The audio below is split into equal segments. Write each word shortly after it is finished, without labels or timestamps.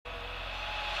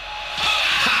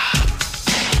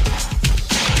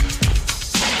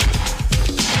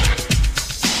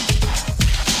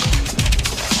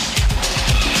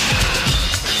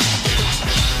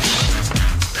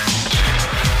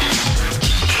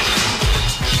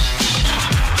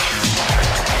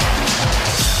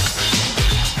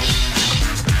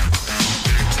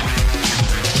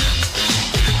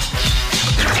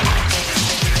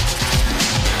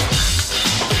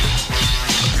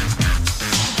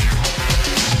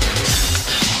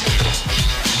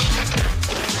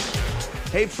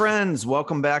Hey friends,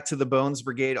 welcome back to the Bones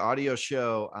Brigade audio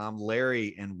show. I'm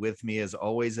Larry, and with me as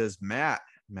always is Matt.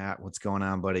 Matt, what's going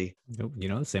on, buddy?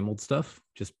 The same old stuff,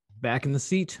 just back in the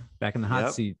seat, back in the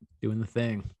hot seat, doing the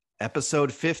thing. Episode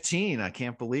 15. I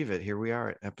can't believe it. Here we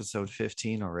are at episode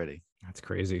 15 already. That's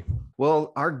crazy.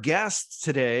 Well, our guest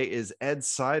today is Ed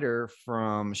Syder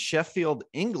from Sheffield,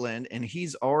 England, and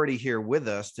he's already here with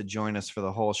us to join us for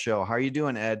the whole show. How are you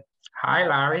doing, Ed? Hi,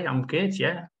 Larry. I'm good.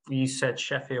 Yeah. You said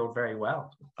Sheffield very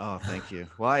well. Oh, thank you.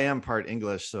 Well, I am part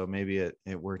English, so maybe it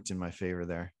worked in my favor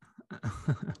there.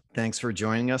 Thanks for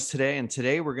joining us today. And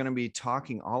today we're going to be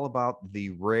talking all about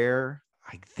the rare,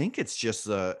 I think it's just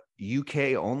a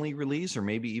UK only release, or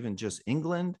maybe even just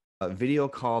England, a video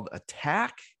called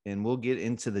Attack. And we'll get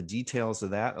into the details of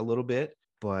that a little bit.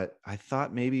 But I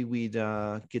thought maybe we'd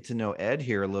get to know Ed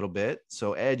here a little bit.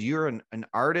 So Ed, you're an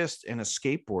artist and a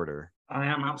skateboarder. I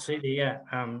am, absolutely. Yeah.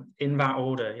 In that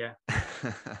order. Yeah.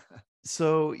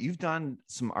 So you've done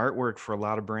some artwork for a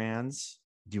lot of brands.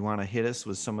 Do you want to hit us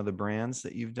with some of the brands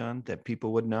that you've done that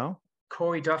people would know?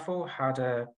 Corey Duffel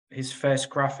had his first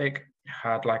graphic,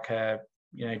 had like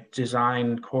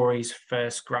designed Corey's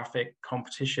first graphic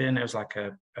competition. It was like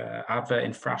a advert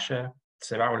in Thrasher.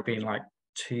 So that would have been like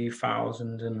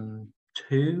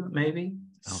 2002, maybe.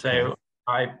 Okay. So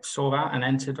I saw that and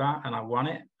entered that and I won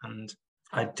it. And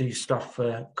I do stuff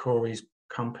for Corey's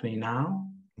company now,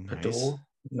 nice. Adore,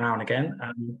 now and again.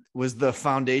 Was the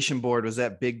foundation board, was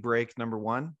that big break number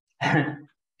one?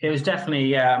 It was definitely,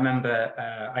 yeah. I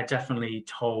remember I definitely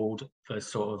told the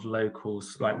sort of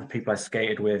locals, like the people I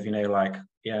skated with, I'm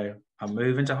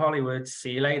moving to Hollywood.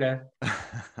 See you later.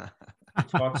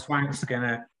 Todd Swank's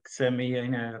gonna send me,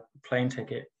 a plane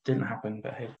ticket. Didn't happen,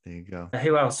 but hey. There you go.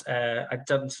 Who else? I'd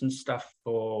done some stuff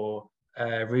for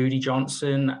Rudy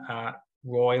Johnson at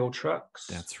Royal Trucks.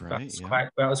 That's right.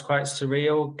 That was quite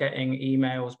surreal, getting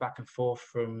emails back and forth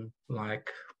from like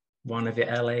one of the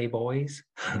LA boys.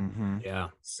 Mm-hmm. Yeah.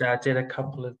 So I did a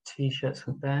couple of t-shirts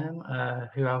with them.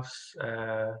 Who else?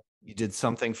 You did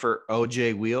something for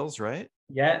OJ Wheels, right?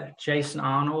 Yeah, Jason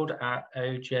Arnold at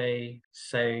OJ.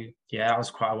 So yeah, that was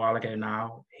quite a while ago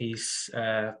now. I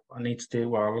would like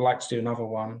to do another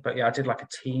one. But yeah, I did like a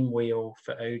team wheel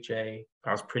for OJ.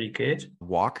 That was pretty good.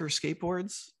 Walker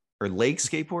skateboards or Lake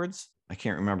skateboards? I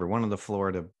can't remember. One of the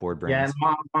Florida board brands.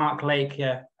 Yeah, Mark Lake,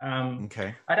 yeah.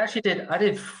 Okay. I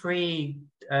did 3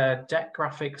 deck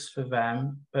graphics for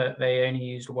them, but they only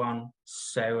used one.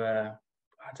 So I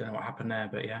don't know what happened there,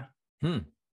 but yeah.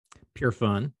 Pure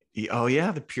fun. Oh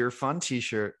yeah, the Pure Fun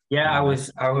t-shirt. Yeah, I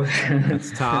was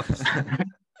It's tops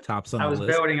on I was the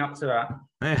list. building up to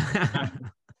that.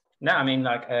 No, I mean,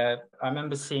 like I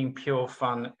remember seeing Pure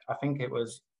Fun. I think it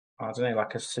was, I don't know,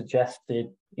 like a suggested,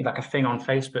 like a thing on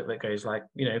Facebook that goes like,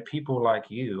 people like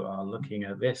you are looking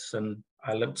at this. And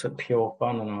I looked at Pure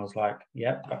Fun and I was like,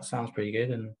 yep, that sounds pretty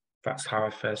good. And that's how I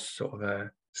first sort of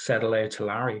said hello to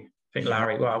Larry. I think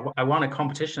Larry, well, I won a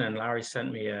competition and Larry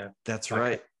sent me a... That's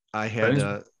right. I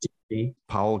had,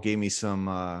 Powell gave me some,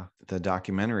 the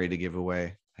documentary to give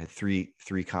away. I had three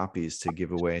copies to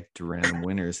give away to random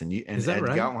winners. And Ed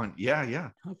right? got one. Yeah.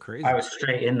 Oh, crazy. I was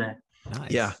straight in there.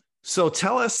 Nice. Yeah. So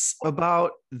tell us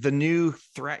about the new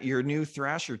your new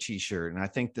Thrasher t-shirt. And I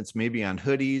think that's maybe on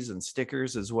hoodies and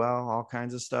stickers as well, all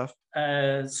kinds of stuff.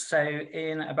 So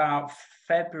in about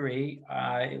February,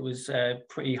 it was a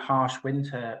pretty harsh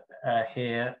winter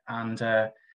here. And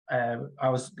I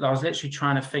was literally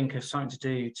trying to think of something to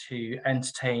do to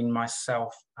entertain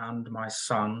myself and my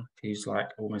son, who's like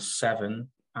almost 7.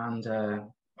 And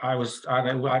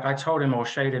I told him or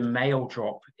showed him mail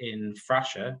drop in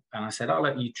Thrasher, and I said, "Oh,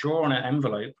 look, you draw on an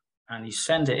envelope and you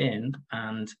send it in,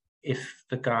 and if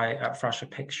the guy at Thrasher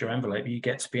picks your envelope, you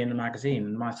get to be in the magazine."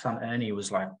 And my son Ernie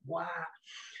was like, "Wow!"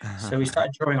 So we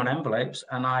started drawing on envelopes,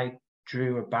 and I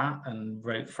drew a bat and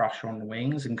wrote Thrasher on the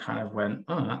wings, and kind of went,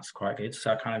 "Oh, that's quite good."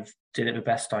 So I kind of did it the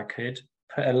best I could.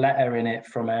 Put a letter in it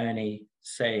from Ernie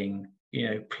saying,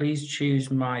 "Please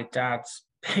choose my dad's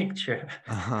picture."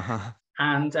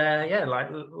 And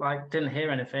like didn't hear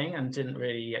anything and didn't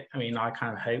really, I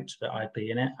kind of hoped that I'd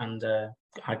be in it. And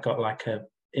I got like a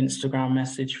Instagram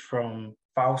message from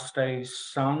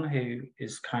Fausto's son, who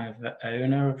is kind of the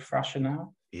owner of Thrasher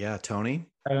now. Yeah, Tony,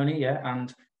 yeah.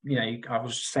 And, I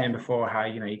was saying before how,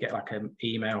 you get like an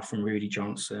email from Rudy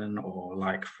Johnson or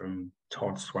like from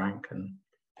Todd Swank.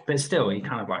 But still, he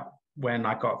kind of like, when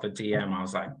I got the DM, I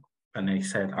was like, and he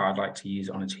said, "I'd like to use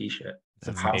it on a t-shirt."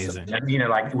 That's amazing.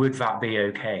 Like, would that be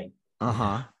okay?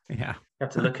 Yeah. You have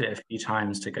to look at it a few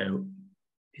times to go,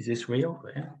 is this real?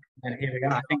 Yeah. And here we go.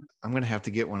 I think I'm gonna have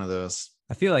to get one of those.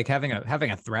 I feel like having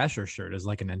a Thrasher shirt is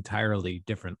like an entirely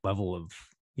different level of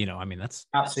I mean, that's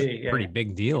Absolutely, a pretty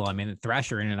big deal. I mean,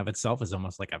 Thrasher in and of itself is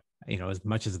almost like as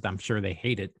much as I'm sure they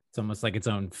hate it, it's almost like its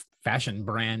own fashion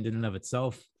brand in and of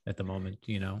itself at the moment.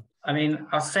 I mean,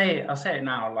 I'll say it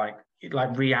now, like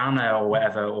Rihanna or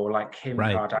whatever, or like Kim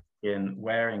Right. Kardashian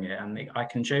wearing it, and I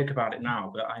can joke about it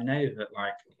now, but I know that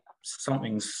like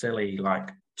something silly like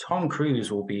Tom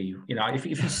Cruise will be, if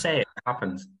you say it, it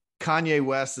happens. Kanye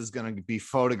West is going to be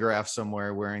photographed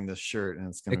somewhere wearing this shirt,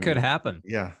 and it could happen.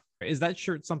 Yeah. Is that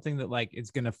shirt something that like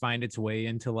it's going to find its way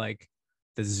into like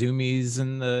the Zoomies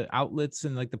and the outlets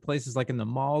and like the places like in the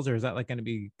malls, or is that like going to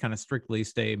be kind of strictly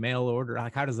stay mail order?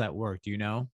 Like, how does that work? Do you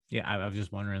know? Yeah, I was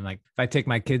just wondering. Like, if I take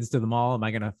my kids to the mall, am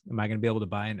I gonna be able to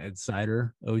buy an Ed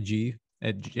Syder OG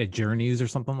at Journeys or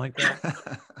something like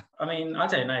that? I mean, I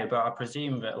don't know, but I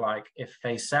presume that like if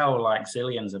they sell like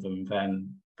zillions of them,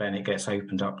 then it gets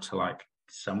opened up to like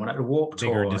someone at the Warped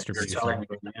Tour distribution. Selling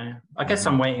them, yeah. I guess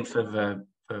I'm waiting for the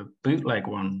bootleg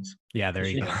ones. Yeah, there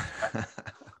you go.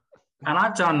 And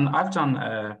I've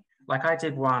done like I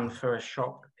did one for a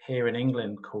shop here in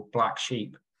England called Black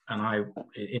Sheep, and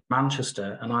in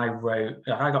Manchester, and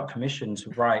I got commissioned to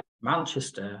write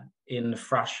Manchester in the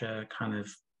Thrasher kind of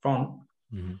font.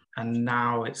 Mm-hmm. And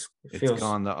now it feels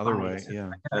gone the other way.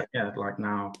 Yeah. Like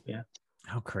now. Yeah.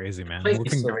 How crazy, man.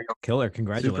 Killer.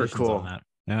 Congratulations Super cool. on that.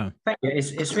 Yeah. Thank you.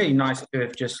 It's really nice to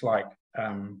have just like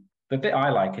the bit I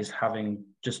like is having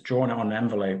just drawn it on an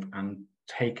envelope and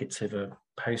take it to the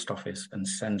post office and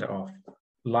send it off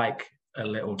like a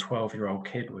little 12-year-old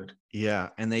kid would. Yeah.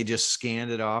 And they just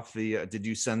scanned it off did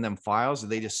you send them files, or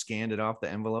they just scanned it off the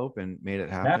envelope and made it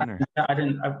happen? No, I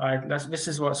didn't. This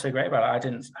is what's so great about it. I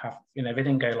didn't have, they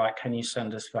didn't go like, can you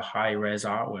send us for high res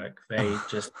artwork? They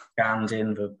just scanned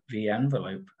in the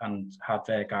envelope and had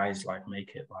their guys like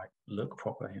make it like look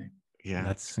proper. Yeah,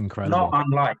 that's incredible. Not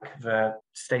unlike the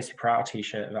Stacey Prout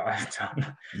t-shirt that I've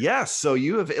done. Yes. So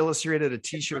you have illustrated a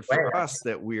t-shirt for us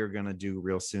that we are going to do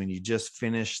real soon. You just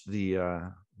finished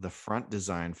the front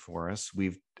design for us.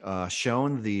 We've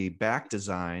shown the back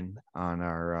design on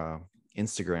our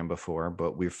Instagram before,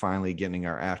 but we're finally getting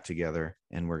our act together,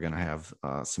 and we're going to have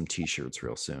some t-shirts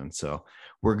real soon. So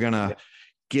we're going to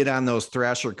get on those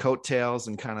Thrasher coattails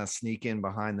and kind of sneak in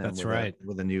behind them. That's right.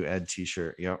 With a new Ed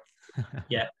t-shirt. Yep.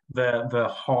 Yeah, the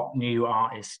hot new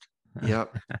artist.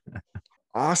 Yep.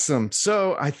 Awesome.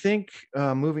 So I think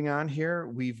moving on here,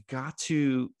 we've got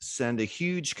to send a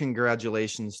huge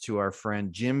congratulations to our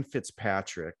friend Jim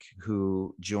Fitzpatrick,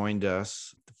 who joined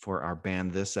us for our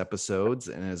Band This episodes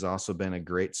and has also been a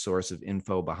great source of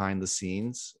info behind the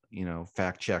scenes,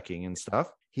 fact checking and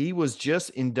stuff. He was just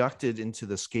inducted into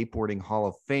the Skateboarding Hall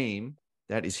of Fame.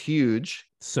 That is huge.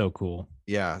 So cool.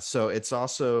 Yeah. So it's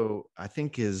also, I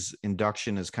think his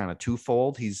induction is kind of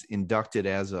twofold. He's inducted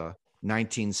as a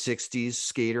 1960s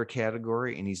skater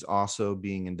category, and he's also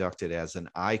being inducted as an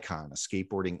icon, a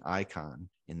skateboarding icon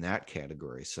in that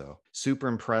category. So super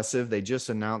impressive. They just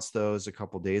announced those a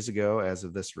couple days ago as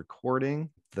of this recording.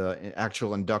 The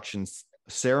actual induction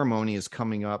ceremony is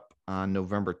coming up on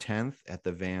November 10th at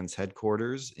the Vans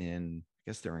headquarters I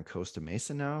guess they're in Costa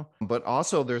Mesa now, but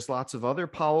also there's lots of other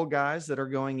Powell guys that are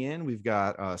going in. We've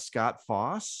got Scott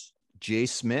Foss, Jay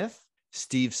Smith,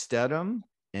 Steve Stedham,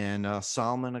 and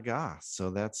Salman Agha.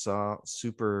 So that's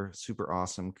super, super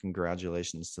awesome.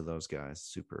 Congratulations to those guys.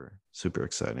 Super, super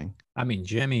exciting. I mean,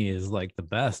 Jimmy is like the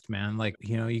best, man. Like,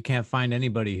 you can't find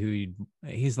anybody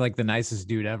he's like the nicest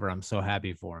dude ever. I'm so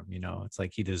happy for him. It's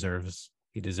like he deserves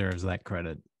that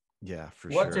credit. Yeah,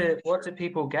 for sure. What do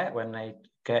people get when they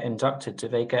get inducted? Do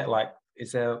they get like, do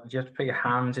you have to put your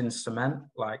hand in cement?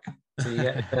 Like, do you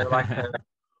get like a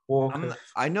walk?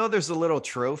 I know there's a little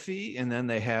trophy, and then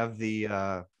they have the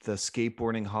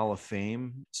Skateboarding Hall of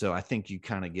Fame. So I think you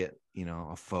kind of get,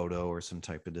 a photo or some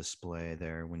type of display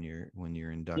there when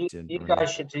you're inducted. You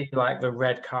guys should do like the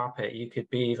red carpet. You could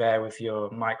be there with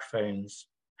your microphones,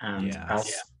 and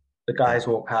as the guys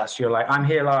walk past, you're like, I'm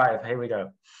here live. Here we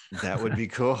go. That would be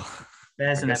cool.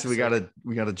 There's I guess we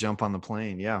gotta jump on the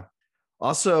plane. Yeah.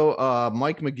 Also,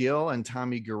 Mike McGill and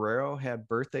Tommy Guerrero had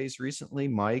birthdays recently.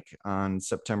 Mike on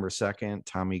September 2nd,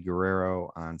 Tommy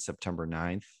Guerrero on September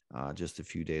 9th, just a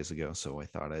few days ago. So I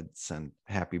thought I'd send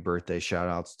happy birthday shout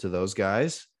outs to those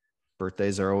guys.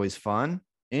 Birthdays are always fun.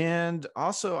 And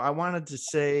also I wanted to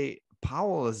say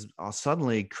Powell is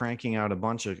suddenly cranking out a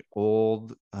bunch of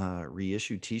old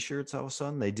reissue t-shirts. All of a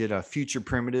sudden they did a Future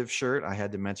Primitive shirt. I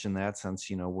had to mention that since,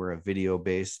 we're a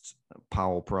video-based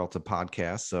Powell Peralta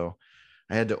podcast. So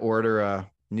I had to order a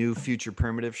new Future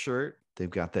Primitive shirt. They've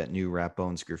got that new Rat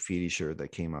Bones graffiti shirt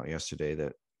that came out yesterday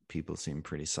that people seem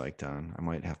pretty psyched on. I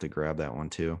might have to grab that one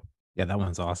too. Yeah, that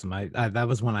one's awesome. I that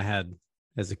was one I had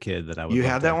as a kid that I would. You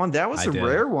love had that one? That was I a did.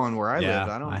 rare one where I Yeah,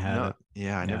 lived. I don't I had know. it.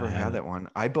 Yeah, I Yeah, never I had had it. that one.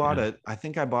 I bought Yeah. it. I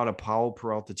think I bought a Powell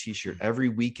Peralta t-shirt every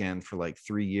weekend for like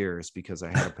 3 years because I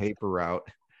had a paper route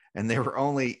and they were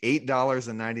only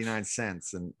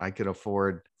 $8.99 and I could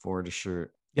afford a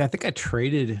shirt. Yeah, I think I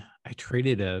traded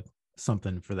a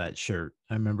something for that shirt.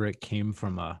 I remember it came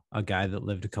from a guy that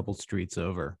lived a couple streets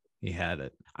over. He had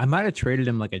it. I might have traded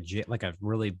him like a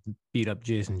really beat up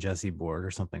Jason Jesse board or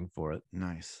something for it.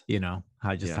 Nice. You know,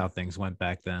 how things went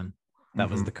back then. That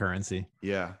was the currency.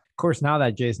 Yeah. Of course, now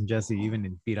that Jason Jesse, even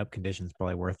in beat up conditions,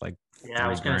 probably worth like I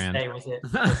was going to say, was it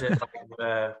like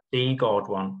the D-God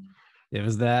one? It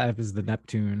was that. It was the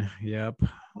Neptune. Yep.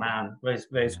 Man, those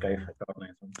go for God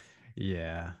knows.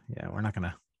 Yeah. We're not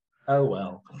gonna. Oh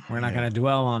well. We're not gonna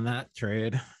dwell on that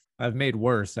trade. I've made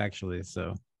worse actually.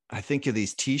 So I think of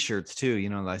these t-shirts too. You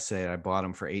know, I say I bought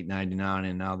them for $8.99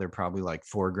 and now they're probably like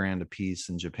 $4,000 a piece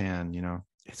in Japan. You know,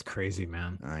 it's crazy,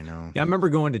 man. I know. Yeah, I remember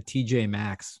going to TJ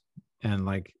Maxx and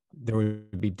like there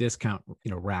would be discount,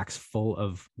 racks full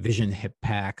of Vision hip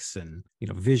packs and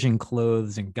Vision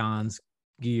clothes and Gons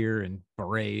gear and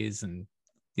berets and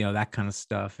that kind of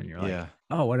stuff. And you're like,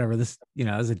 oh, whatever. This,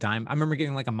 is a dime. I remember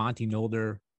getting like a Monty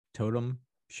Nolder totem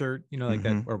shirt, like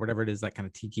that or whatever it is, that kind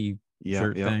of tiki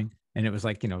shirt thing. And it was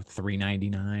like,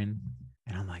 $3.99.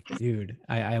 And I'm like, dude,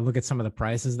 I look at some of the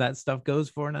prices that stuff goes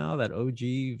for now, that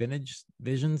OG vintage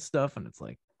Vision stuff. And it's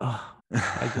like, oh,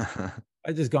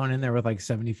 I just gone in there with like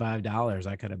 $75.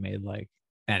 I could have made like,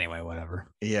 anyway, whatever.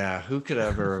 Yeah. Who could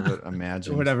ever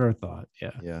imagine? Whatever thought.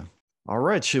 Yeah. Yeah. All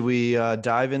right. Should we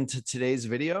dive into today's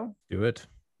video? Do it.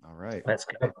 All right. Let's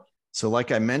go. So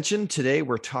like I mentioned, today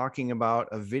we're talking about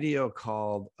a video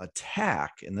called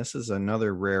Attack, and this is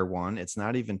another rare one. It's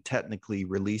not even technically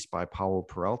released by Powell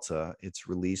Peralta. It's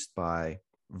released by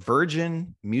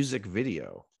Virgin Music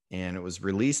Video, and it was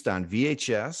released on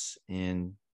VHS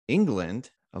in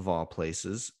England, of all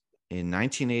places, in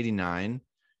 1989,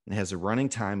 and has a running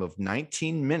time of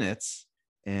 19 minutes.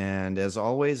 And as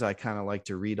always, I kind of like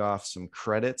to read off some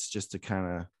credits just to kind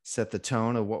of set the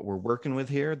tone of what we're working with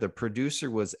here. The producer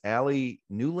was Ali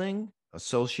Newling,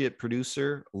 associate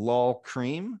producer Lol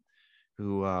Cream,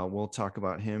 who we'll talk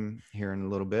about him here in a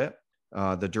little bit.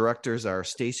 The directors are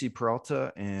Stacy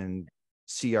Peralta and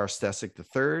C.R. Stesic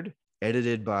III,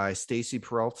 edited by Stacy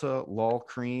Peralta, Lol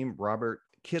Cream, Robert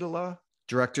Kittela.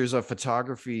 Directors of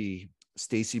photography,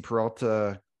 Stacy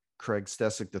Peralta, Craig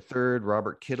Stesic III,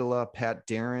 Robert Kittela, Pat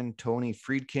Darren, Tony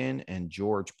Friedkin, and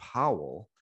George Powell.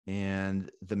 And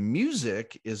the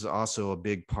music is also a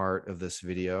big part of this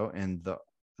video. And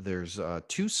there's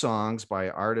 2 songs by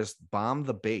artist Bomb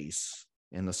the Bass.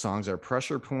 And the songs are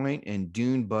Pressure Point and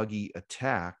Dune Buggy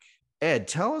Attack. Ed,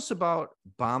 tell us about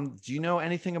Bomb. Do you know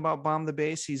anything about Bomb the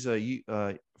Bass? He's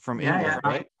from England,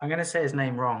 right? I'm going to say his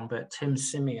name wrong, but Tim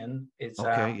Simeon is.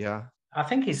 Okay, yeah. I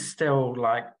think he's still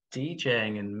like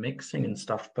DJing and mixing and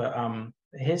stuff, but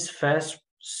his first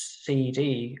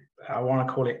CD, I want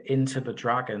to call it Into the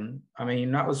Dragon. I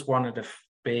mean, that was one of the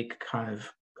big kind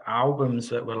of albums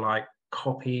that were like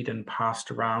copied and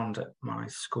passed around at my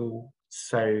school.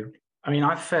 So, I mean,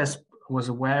 I first was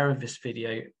aware of this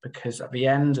video because at the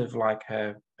end of like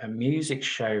a music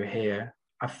show here,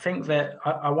 I think that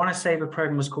I want to say the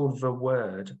program was called The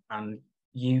Word, and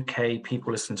UK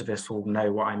people listen to this will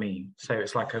know what I mean. So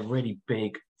it's like a really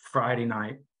big Friday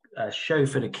night show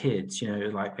for the kids,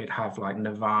 like they'd have like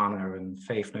Nirvana and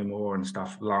Faith No More and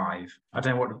stuff live. I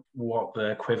don't know what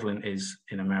the equivalent is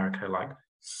in America, like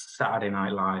Saturday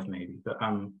Night Live maybe, but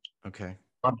okay,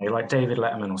 I don't know, like David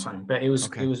Letterman or something. But it was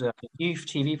a youth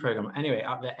TV program. Anyway,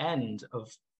 at the end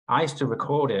of, I used to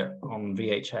record it on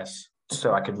VHS,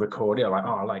 so I could record it. Like,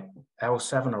 oh, like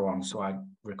L7 are on, so I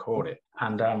record it.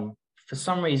 And for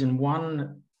some reason,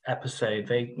 one episode,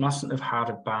 they mustn't have had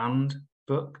a band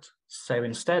booked. So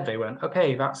instead they went,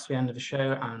 okay, that's the end of the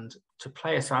show. And to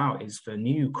play us out is the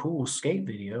new cool skate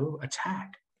video,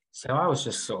 Attack. So I was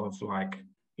just sort of like,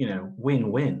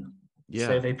 win-win. Yeah.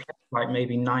 So they played like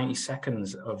maybe 90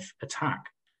 seconds of Attack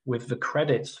with the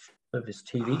credits of this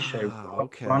TV show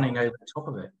running over the top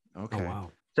of it. Okay. Oh,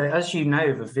 wow. So as you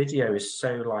know, the video is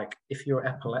so like, if you're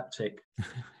epileptic.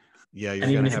 Yeah, you're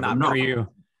going to have it not for you.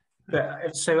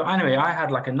 But so anyway, I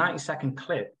had like a 90-second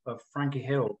clip of Frankie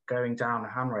Hill going down the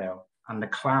handrail and the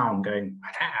clown going,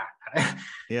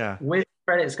 yeah, with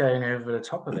credits going over the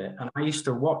top of it. And I used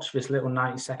to watch this little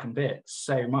 90-second bit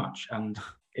so much, and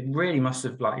it really must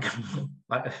have like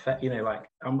affect, like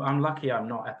I'm lucky I'm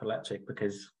not epileptic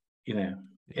because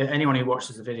anyone who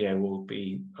watches the video will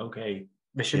be okay.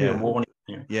 There should be a warning.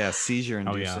 Yeah, seizure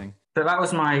inducing. But that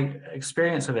was my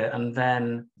experience of it. And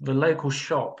then the local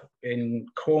shop in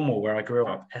Cornwall, where I grew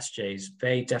up, SJ's,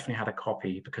 they definitely had a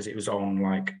copy because it was on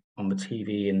on the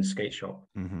TV in the skate shop.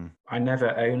 Mm-hmm. I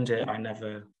never owned it.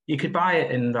 You could buy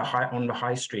it on the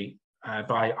high street,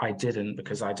 but I didn't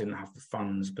because I didn't have the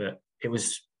funds. But it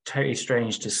was totally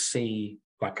strange to see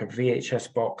like a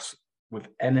VHS box with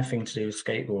anything to do with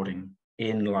skateboarding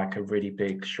in like a really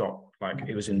big shop. Like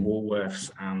it was in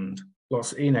Woolworths and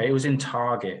lots, it was in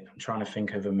Target. I'm trying to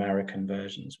think of American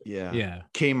versions. Yeah.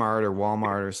 Kmart or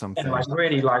Walmart or something. And like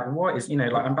really like what is,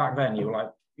 and back then you were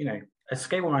like, a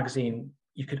skateboard magazine,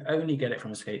 you could only get it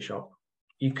from a skate shop.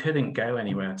 You couldn't go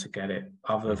anywhere to get it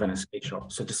other than a skate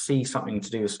shop. So to see something to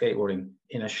do with skateboarding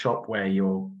in a shop where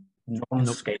you're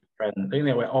non-skate friend,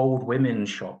 where old women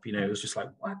shop, it was just like,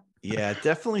 what? Yeah, it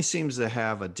definitely seems to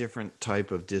have a different type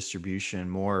of distribution,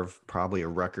 more of probably a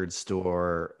record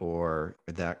store or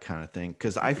that kind of thing.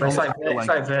 Because I feel it's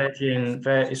like Virgin.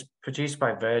 It's produced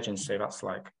by Virgin, so that's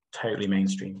like totally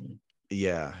mainstream.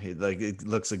 Yeah, it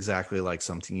looks exactly like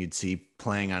something you'd see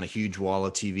playing on a huge wall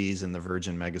of TVs in the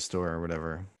Virgin Megastore or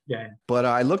whatever. Yeah. But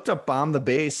I looked up Bomb the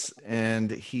Bass,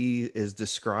 and he is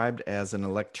described as an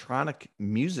electronic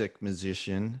music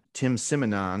musician, Tim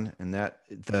Simonon, and that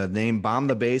the name Bomb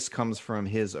the Bass comes from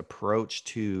his approach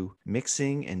to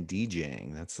mixing and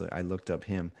DJing. I looked up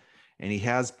him, and he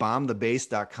has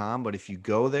bombthebass.com, but if you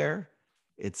go there,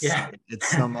 it's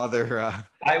some other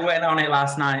I went on it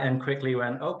last night and quickly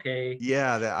went, okay.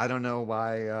 Yeah, I don't know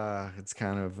why it's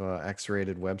kind of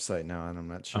X-rated website now, and I'm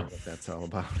not sure what that's all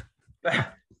about.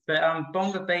 But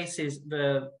Bomb the Bass is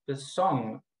the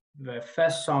song, the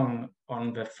first song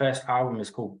on the first album is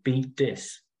called Beat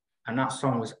This, and that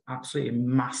song was absolutely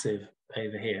massive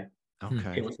over here.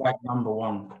 Okay. It was like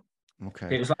 #1.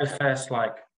 Okay. It was like the first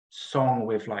like song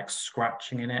with like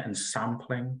scratching in it and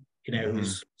sampling. It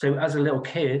was, so as a little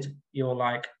kid, you're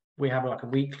like, we have like a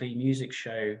weekly music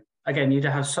show. Again, you'd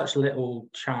have such little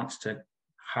chance to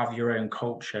have your own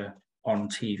culture on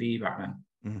TV back then.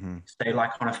 Mm-hmm. So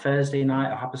like on a Thursday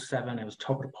night at 7:30, it was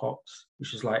Top of the Pops,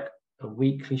 which is like a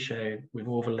weekly show with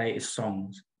all the latest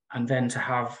songs. And then to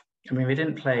have, we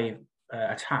didn't play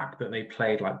Attack, but they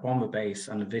played like Bomb the Bass,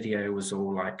 and the video was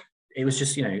all like, it was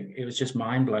just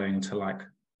mind blowing to like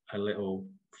a little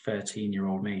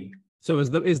 13-year-old me. So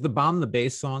is the Bomb the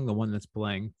Bass song the one that's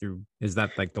playing through? Is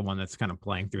that like the one that's kind of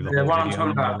playing through the whole one video?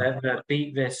 I'm talking about, the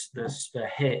Beat This, the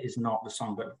hit is not the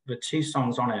song, but the two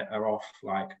songs on it are off.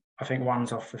 Like I think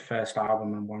one's off the first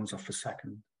album and one's off the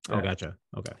second. Oh, gotcha.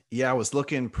 Okay. Yeah, I was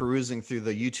perusing through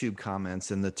the YouTube comments,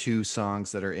 and the two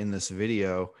songs that are in this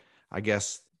video, I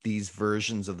guess these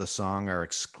versions of the song are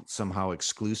somehow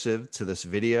exclusive to this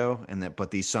video,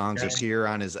 but these songs appear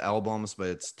on his albums, but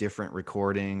it's different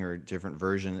recording or different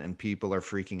version, and people are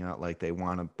freaking out like they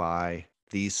want to buy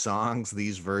these songs,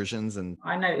 these versions. And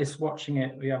I noticed watching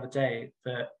it the other day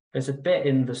that there's a bit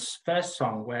in the first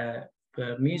song where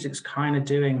the music's kind of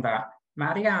doing that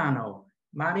Mariano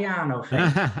thing.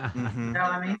 Mm-hmm. You know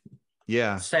what I mean?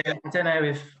 Yeah. So I don't know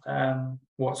if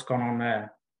what's gone on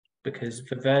there, because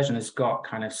the version has got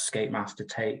kind of Skate Master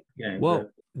tape.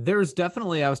 There's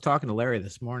definitely, I was talking to Larry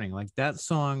this morning, like that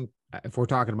song, if we're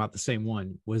talking about the same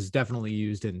one, was definitely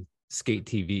used in Skate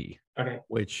TV. Okay.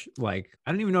 Which, like,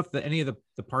 I don't even know if any of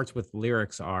the parts with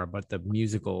lyrics are, but the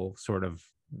musical sort of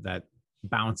that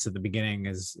bounce at the beginning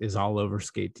is all over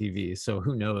Skate TV. So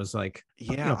who knows? Like,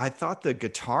 I thought the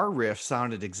guitar riff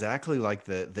sounded exactly like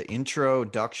the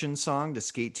introduction song to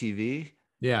Skate TV.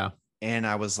 Yeah. And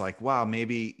I was like, wow,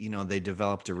 maybe, they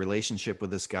developed a relationship with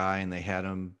this guy and they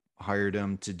hired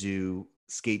him to do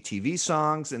Skate TV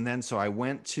songs. And then, so I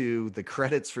went to the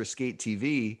credits for Skate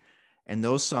TV, and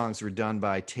those songs were done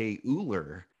by Tay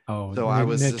Uller. Oh, so I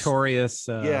was notorious.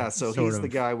 So he's the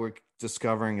guy we're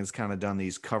discovering has kind of done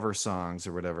these cover songs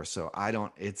or whatever. So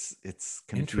it's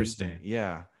confusing. Interesting.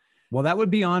 Yeah. Well, that would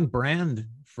be on brand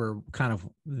for kind of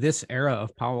this era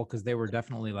of Powell, because they were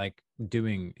definitely like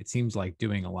doing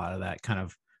a lot of that kind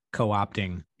of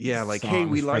co-opting. Yeah, like, hey,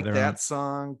 we like that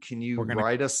song. Can you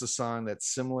write us a song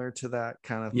that's similar to that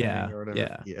kind of thing or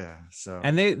whatever? Yeah. So,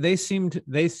 and they seemed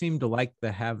to like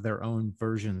to have their own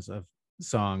versions of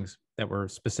songs that were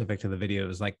specific to the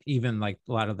videos, like even like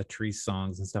a lot of the Tree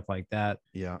songs and stuff like that.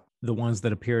 Yeah. The ones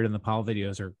that appeared in the Powell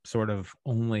videos are sort of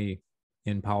only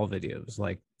in Powell videos.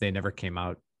 Like they never came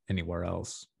out anywhere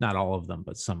else. Not all of them,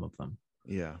 but some of them.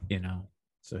 Yeah.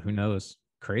 So who knows?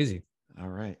 Crazy. All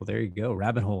right. Well, there you go.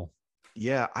 Rabbit hole.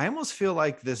 Yeah. I almost feel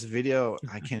like this video,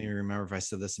 I can't even remember if I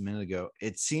said this a minute ago.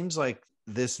 It seems like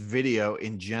this video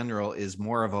in general is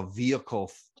more of a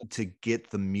vehicle to get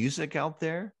the music out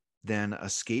there than a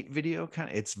skate video.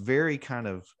 It's very kind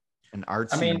of an I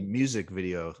artsy mean, music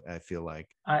video, I feel like.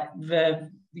 I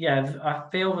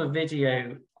feel the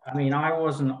video. I mean, I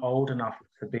wasn't old enough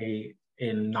to be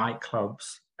in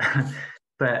nightclubs,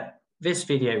 but this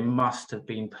video must have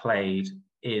been played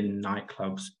in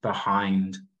nightclubs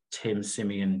behind Tim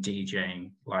Simeon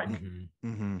DJing, like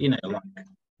you know, like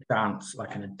dance,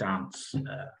 like in a dance.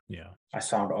 Yeah, I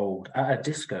sound old at a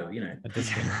disco, you know, a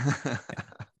disco.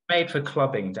 made for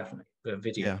clubbing, definitely. The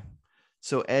video. Yeah.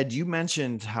 So Ed, you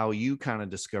mentioned how you kind of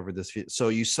discovered this. So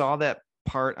you saw that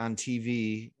part on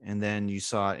TV, and then you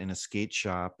saw it in a skate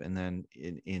shop, and then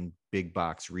in big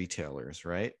box retailers,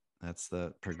 right? That's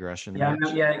the progression. Yeah,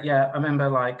 there. yeah. I remember,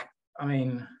 like, I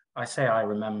mean, I say I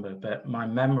remember, but my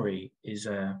memory is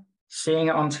seeing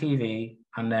it on TV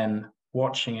and then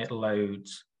watching it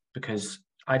loads, because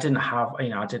I didn't have,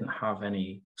 I didn't have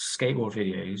any skateboard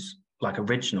videos like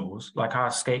originals. Like our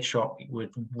skate shop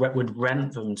would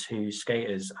rent them to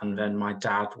skaters, and then my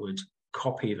dad would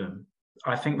copy them.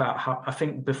 I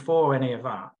think before any of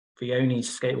that, the only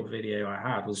skateboard video I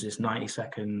had was this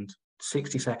 90-second,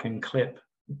 60-second clip.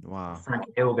 Wow. Frank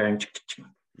Hill going.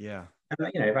 Yeah.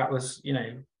 And that was,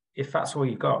 if that's all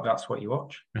you got, that's what you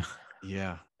watch.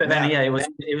 Yeah. But then, yeah, it was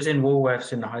in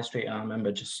Woolworths in the high street, and I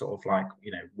remember just sort of like,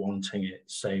 wanting it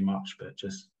so much, but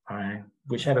just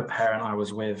whichever parent I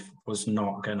was with was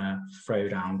not gonna throw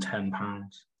down £10,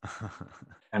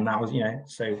 and that was,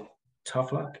 so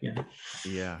tough luck,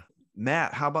 Yeah.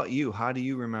 Matt, how about you? How do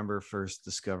you remember first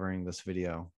discovering this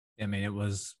video? I mean, it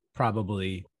was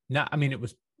probably not. I mean, it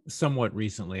was somewhat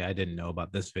recently. I didn't know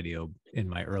about this video in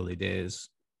my early days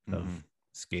of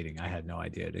skating. I had no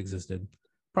idea it existed.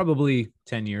 Probably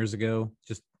 10 years ago,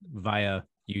 just via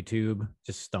YouTube,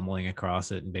 just stumbling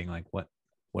across it and being like,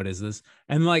 what is this?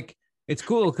 And like, it's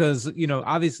cool because,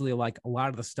 obviously like a lot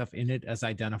of the stuff in it is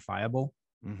identifiable.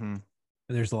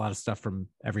 There's a lot of stuff from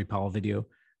every Powell video.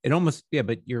 It almost,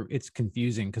 but it's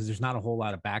confusing because there's not a whole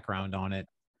lot of background on it.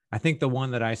 I think the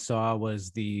one that I saw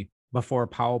was before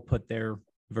Powell put their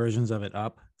versions of it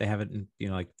up. They have it in,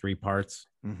 like 3 parts.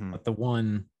 But the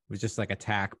one was just like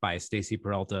Attack by Stacy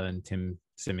Peralta and Tim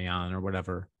Simeon or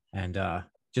whatever. And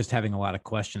just having a lot of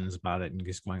questions about it and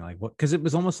just going like, what? Because it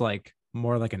was almost like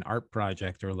more like an art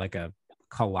project or like a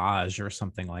collage or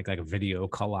something, like a video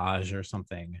collage or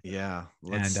something. Yeah.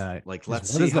 Let's let's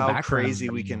see how crazy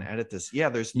we can edit this. Yeah.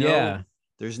 There's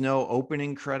no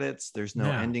opening credits. There's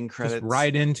no ending credits. Just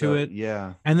right into it.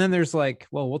 Yeah. And then there's like,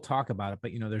 well, we'll talk about it,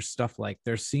 but there's stuff like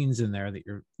there's scenes in there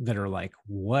that are like,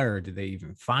 where did they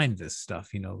even find this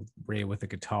stuff? Ray with a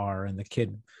guitar and the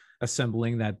kid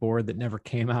assembling that board that never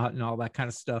came out and all that kind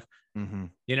of stuff.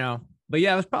 But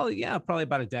yeah, it was probably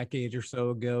about a decade or so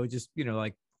ago, just,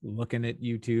 like looking at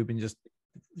YouTube and just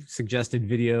suggested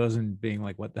videos and being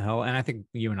like, what the hell? And I think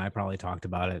you and I probably talked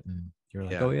about it and you're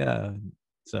like, oh yeah.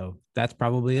 So that's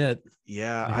probably it.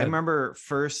 Yeah. I remember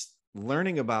first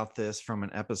learning about this from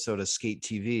an episode of Skate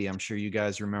TV. I'm sure you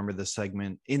guys remember the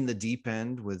segment In the Deep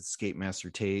End with Skate Master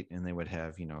Tate, and they would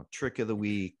have, trick of the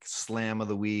week, slam of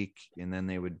the week, and then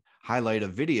they would highlight a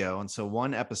video. And so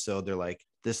one episode, they're like,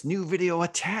 this new video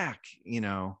Attack,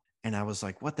 and I was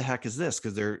like, what the heck is this?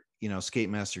 Because they're, Skate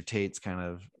Master Tate's kind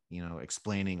of,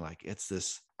 explaining like it's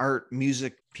this art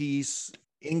music piece,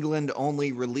 England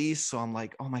only release. So I'm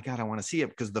like, oh my God, I want to see it,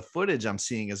 because the footage I'm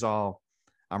seeing is I'm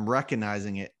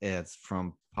recognizing it as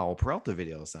from Powell Peralta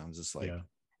videos. I'm just like,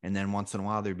 and then once in a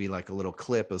while there'd be like a little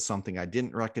clip of something I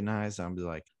didn't recognize. I'm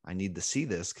like, I need to see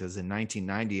this, because in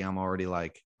 1990, I'm already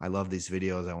like, I love these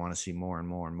videos. I want to see more and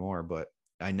more and more, but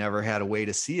I never had a way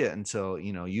to see it until,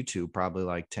 YouTube, probably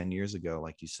like 10 years ago,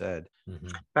 like you said.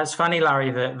 That's funny,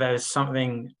 Larry, that there's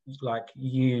something like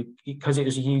because it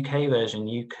was a UK version,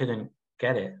 you couldn't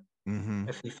get it.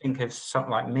 If you think of something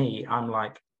like me, I'm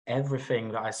like,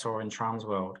 everything that I saw in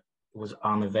Transworld was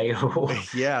unavailable.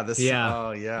 Yeah.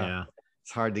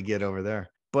 It's hard to get over there.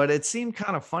 But it seemed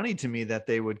kind of funny to me that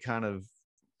they would kind of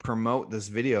promote this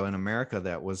video in America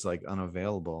that was like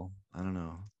unavailable. I don't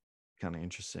know. Kind of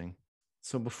interesting.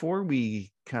 So before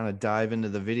we kind of dive into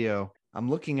the video, I'm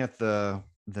looking at the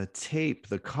tape.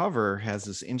 The cover has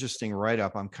this interesting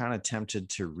write-up. I'm kind of tempted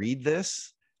to read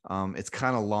this. It's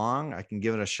kind of long. I can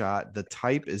give it a shot. The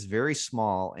type is very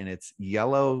small and it's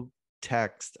yellow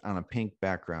text on a pink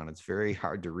background. It's very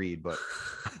hard to read, but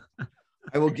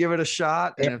I will give it a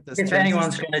shot. And if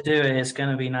anyone's going to do it, it's going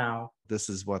to be now. This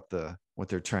is what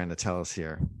they're trying to tell us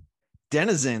here.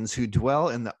 Denizens who dwell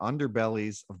in the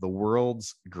underbellies of the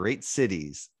world's great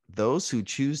cities, those who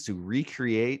choose to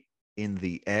recreate in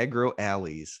the aggro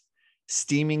alleys,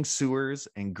 steaming sewers,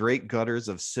 and great gutters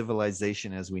of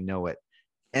civilization as we know it,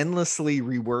 endlessly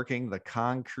reworking the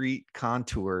concrete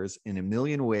contours in a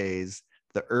million ways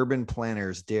the urban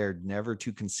planners dared never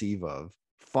to conceive of.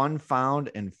 Fun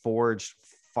found and forged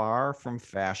far from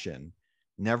fashion.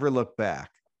 Never look back.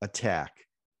 Attack.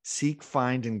 Seek,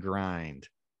 find, and grind.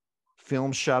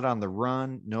 Film shot on the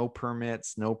run. No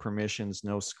permits, no permissions,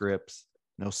 no scripts,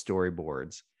 no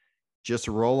storyboards. Just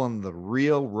rolling the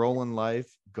real rolling life,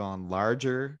 gone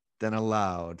larger than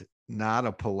allowed. Not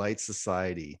a polite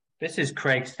society. This is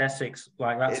Craig Essex.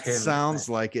 Like, that's It him. sounds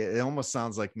like it. It almost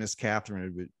sounds like Miss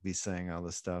Catherine would be saying all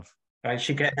this stuff. I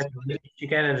should get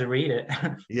her to read it.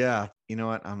 Yeah. You know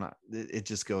what? I'm not. It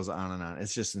just goes on and on.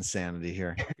 It's just insanity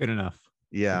here. Good enough.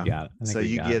 Yeah. Got it. So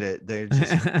you get it. They're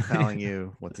just telling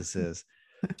you what this is.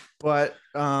 But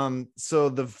so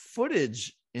the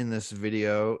footage in this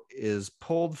video is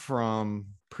pulled from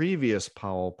previous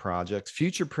Powell projects: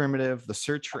 Future Primitive, The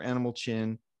Search for Animal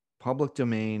Chin, Public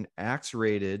Domain, Axe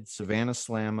Rated, Savannah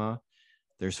Slamma.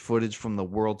 There's footage from the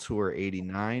World Tour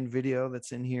 89 video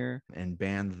that's in here, and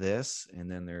Band This. And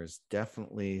then there's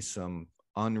definitely some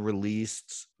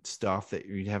unreleased stuff that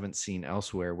you haven't seen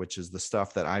elsewhere, which is the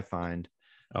stuff that I find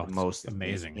the most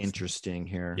amazing, interesting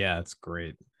here. Yeah, it's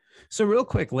great. So real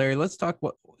quick, Larry, let's talk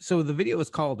so the video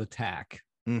is called Attack.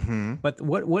 Mm-hmm. But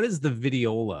what is the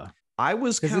videola? I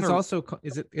was kind of also,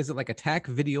 is it like Attack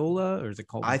Videola, or is it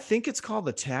called? I think it's called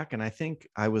Attack, and I think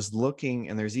I was looking,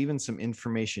 and there's even some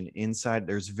information inside.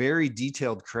 There's very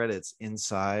detailed credits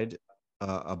inside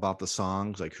about the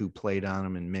songs, like who played on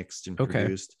them and mixed and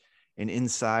produced. And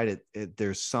inside it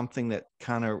there's something that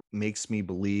kind of makes me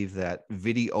believe that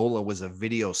Videola was a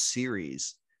video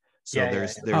series. So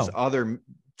there's other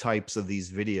types of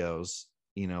these videos.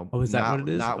 You know, is that what it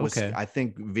is? Okay. I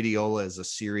think Videola is a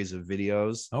series of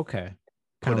videos. Okay.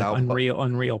 Kind of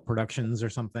Unreal Productions or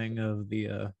something of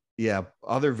the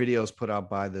other videos put out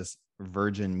by this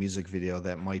Virgin music video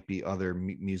that might be other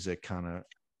music kind of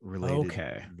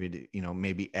related video, you know,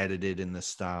 maybe edited in the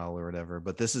style or whatever.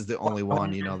 But this is the only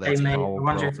one, you know, that's I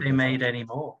wonder if they made any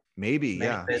more. Maybe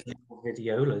there's more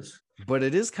videolas. But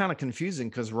it is kind of confusing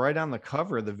because right on the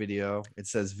cover of the video it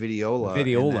says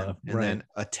Videola, and then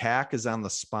Attack is on the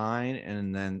spine,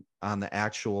 and then on the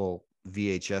actual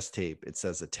VHS tape it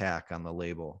says Attack on the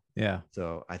label. Yeah.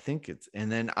 So I think it's,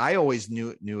 and then I always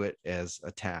knew it as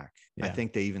Attack. Yeah. I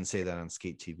think they even say that on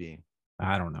Skate TV.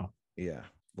 I don't know. Yeah,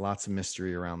 lots of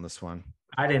mystery around this one.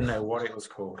 I didn't know what it was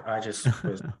called. I just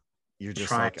was. You're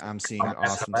just like, I'm seeing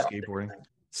awesome skateboarding.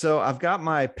 So I've got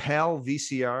my PAL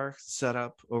VCR set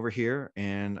up over here,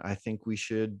 and I think we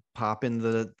should pop in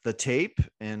the tape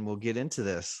and we'll get into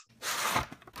this.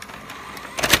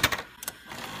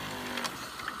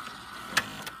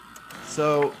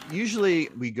 So usually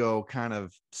we go kind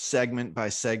of segment by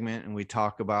segment and we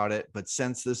talk about it. But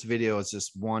since this video is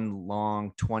just one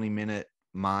long 20-minute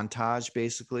montage,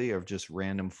 basically, of just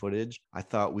random footage, I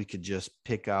thought we could just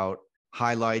pick out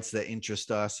highlights that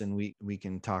interest us and we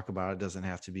can talk about it. It doesn't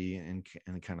have to be in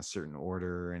any kind of certain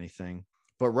order or anything.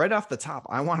 But right off the top,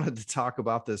 I wanted to talk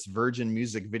about this Virgin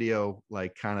music video,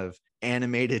 like kind of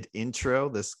animated intro,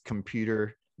 this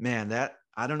computer, man, that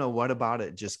I don't know what about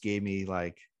it just gave me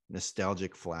like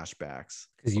nostalgic flashbacks.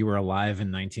 Because you were alive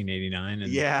in 1989.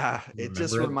 And yeah, it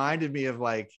just reminded me of,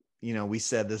 like, you know, we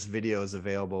said this video is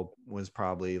available, was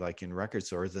probably like in record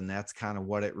stores. And that's kind of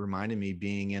what it reminded me,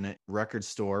 being in a record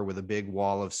store with a big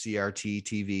wall of CRT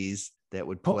TVs that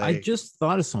would play. Oh, I just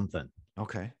thought of something.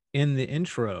 Okay. In the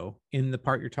intro, in the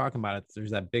part you're talking about,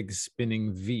 there's that big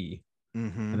spinning V,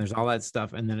 and there's all that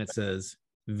stuff. And then it says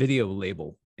video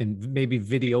label, and maybe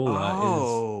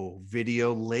Videola is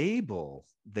video label.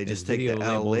 They just take the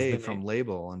LA from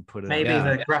label and put it. Maybe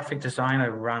the graphic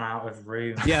designer ran out of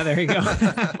room. Yeah, there you go.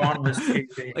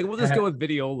 Like, we'll just go with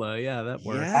Videola. Yeah, that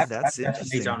works. Yeah, that's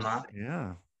interesting. Done that.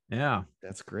 Yeah,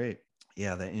 that's great.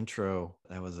 Yeah, the intro,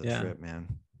 that was a trip, man.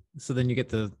 So then you get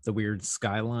the weird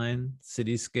skyline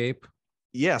cityscape.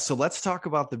 Yeah, so let's talk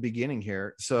about the beginning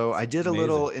here. So I did a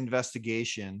little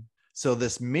investigation. So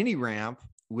this mini ramp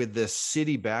with this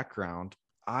city background,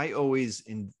 I always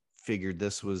figured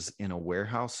this was in a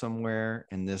warehouse somewhere,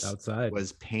 and this outside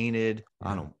was painted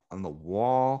on the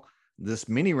wall. This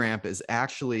mini ramp is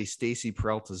actually Stacy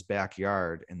Peralta's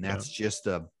backyard, and that's just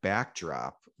a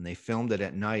backdrop. And they filmed it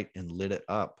at night and lit it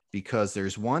up, because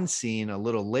there's one scene a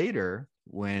little later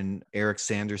when Eric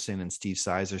Sanderson and Steve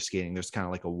Sizer are skating. There's kind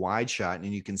of like a wide shot,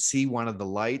 and you can see one of the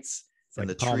lights and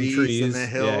like the trees and the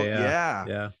hill.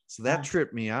 Yeah. So that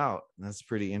tripped me out. That's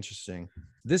pretty interesting.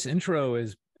 This intro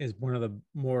is one of the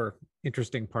more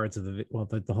interesting parts of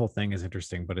the whole thing is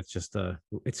interesting, but it's just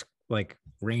it's like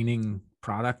raining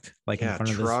product, like in front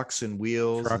of trucks and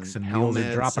wheels, trucks and helmets wheels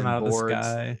are dropping out of the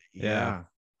sky. Yeah.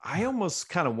 I almost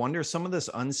kind of wonder some of this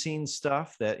unseen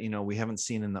stuff that, we haven't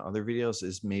seen in the other videos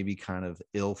is maybe kind of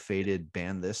ill-fated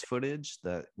ban this footage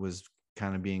that was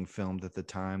kind of being filmed at the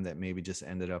time that maybe just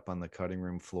ended up on the cutting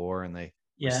room floor and they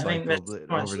Yeah, I mean, recycled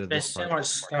it over to there's this so part. much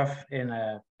stuff in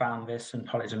Ban This and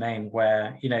Public Domain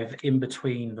where, in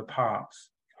between the parts,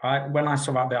 when I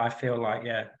saw that bit, I feel like,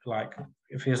 like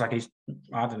it feels like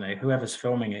I don't know, whoever's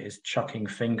filming it is chucking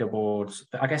fingerboards.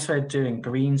 I guess they're doing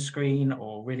green screen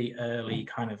or really early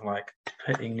kind of like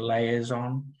putting layers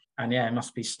on. And yeah, it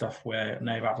must be stuff where,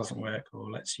 no, that doesn't work,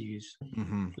 or let's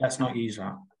not use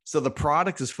that. So the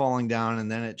product is falling down,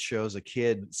 and then it shows a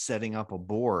kid setting up a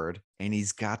board, and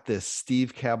he's got this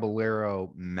Steve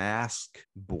Caballero mask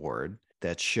board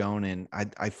that's shown in.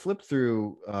 I flipped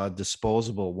through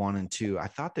Disposable 1 and 2. I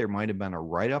thought there might have been a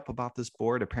write-up about this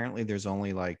board. Apparently, there's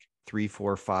only like 3,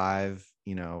 4, 5,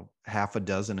 half a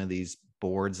dozen of these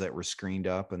boards that were screened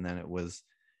up, and then it was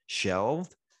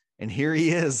shelved. And here he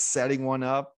is setting one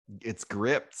up. It's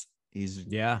gripped. He's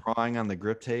drawing on the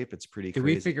grip tape. It's pretty crazy.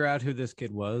 Did we figure out who this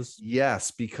kid was?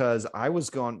 Yes, because I was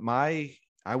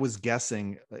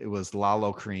guessing it was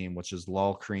Lalo Cream, which is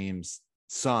Lol Cream's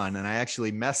son. And I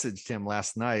actually messaged him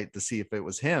last night to see if it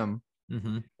was him.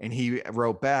 Mm-hmm. And he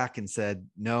wrote back and said,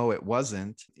 no, it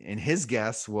wasn't. And his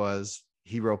guess was,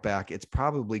 he wrote back, it's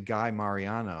probably Guy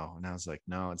Mariano. And I was like,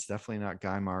 no, it's definitely not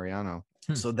Guy Mariano.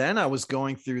 So then I was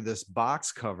going through this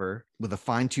box cover with a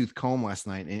fine-tooth comb last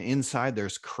night, and inside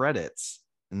there's credits.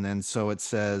 And then so it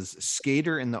says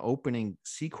skater in the opening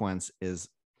sequence is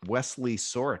Wesley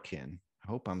Sorokin.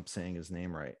 I hope I'm saying his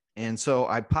name right. And so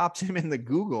I popped him in the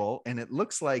Google, and it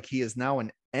looks like he is now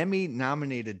an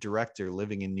Emmy-nominated director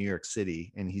living in New York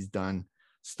City. And he's done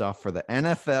stuff for the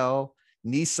NFL,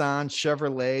 Nissan,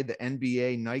 Chevrolet, the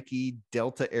NBA, Nike,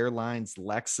 Delta Airlines,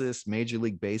 Lexus, Major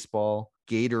League Baseball,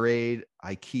 Gatorade,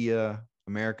 IKEA,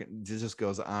 American. It just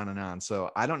goes on and on. So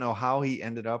I don't know how he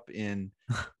ended up in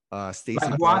Stacey.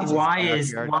 Why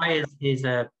is his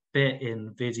bit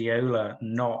in Videola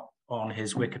not on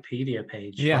his Wikipedia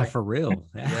page? Yeah, for real.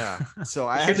 Yeah. So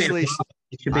I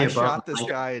shot this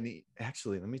guy, and he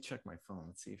actually, let me check my phone.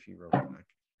 Let's see if he wrote back.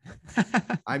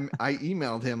 I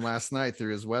emailed him last night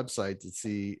through his website to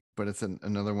see, but it's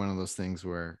another one of those things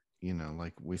where,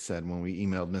 like we said, when we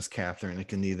emailed Miss Catherine, it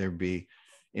can either be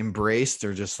embraced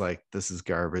or just like, this is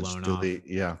garbage. Delete.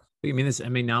 Yeah. You mean this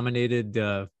Emmy-nominated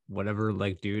whatever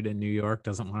like dude in New York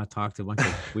doesn't want to talk to a bunch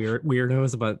of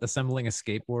weirdos about assembling a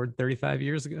skateboard 35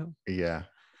 years ago? Yeah.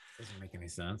 Doesn't make any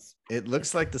sense. It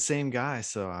looks like the same guy.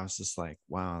 So I was just like,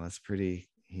 wow, that's pretty.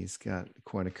 He's got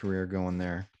quite a career going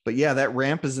there. But yeah, that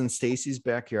ramp is in Stacy's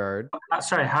backyard.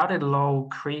 Sorry, how did Lol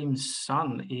Cream's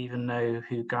son even know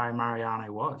who Guy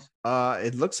Mariano was?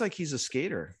 It looks like he's a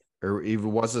skater, or he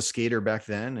was a skater back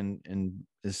then, and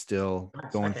is still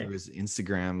going through his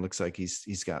Instagram. Looks like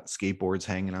he's got skateboards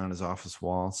hanging on his office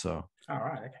wall. So all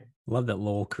right, okay. Love that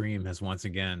Lol Cream has once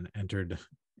again entered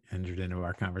into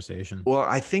our conversation. Well,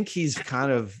 I think he's kind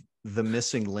of the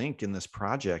missing link in this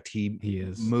project. He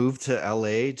is moved to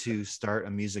LA to start a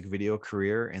music video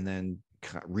career, and then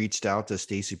reached out to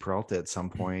Stacy Peralta at some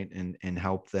point and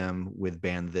helped them with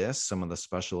Ban This, some of the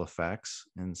special effects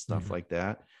and stuff like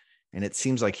that. And it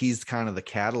seems like he's kind of the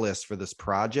catalyst for this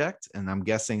project. And I'm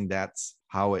guessing that's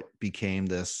how it became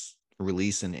this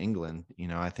release in England.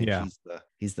 I think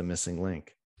he's the missing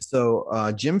link.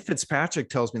 So Jim Fitzpatrick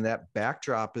tells me that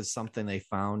backdrop is something they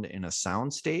found in a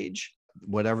soundstage.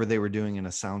 Whatever they were doing in a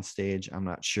soundstage, I'm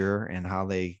not sure, and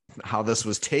how this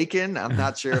was taken. I'm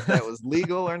not sure if that was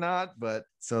legal or not, but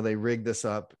so they rigged this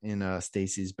up in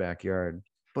Stacy's backyard.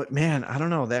 But man, I don't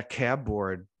know, that cab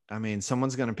board. I mean,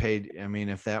 someone's going to pay. I mean,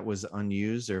 if that was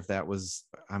unused, or if that was,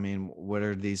 I mean, what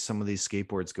are some of these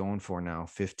skateboards going for now?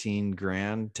 15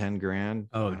 grand, 10 grand.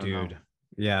 Oh, dude.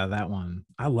 Yeah, that one.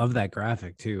 I love that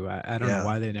graphic too. I don't know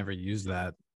why they never used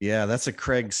that. Yeah, that's a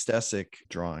Craig Stesick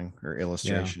drawing or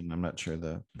illustration. Yeah. I'm not sure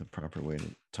the proper way to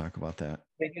talk about that.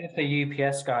 If a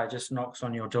UPS guy just knocks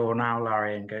on your door now,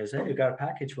 Larry, and goes, "Hey, we got a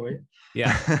package for you."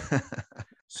 Yeah.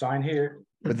 Sign here.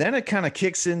 But then it kind of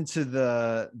kicks into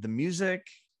the music,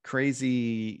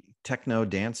 crazy techno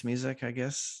dance music, I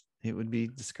guess it would be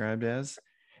described as.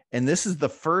 And this is the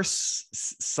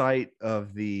first sight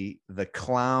of the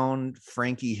clown,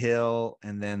 Frankie Hill,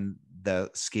 and then the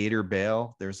skater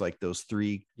Bale. There's like those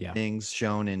three things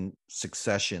shown in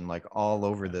succession, like all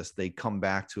over this. They come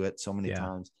back to it so many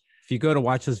times. If you go to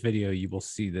watch this video, you will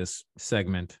see this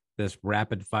segment, this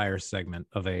rapid fire segment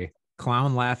of a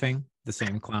clown laughing, the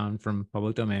same clown from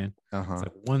Public Domain. It's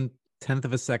like 1/10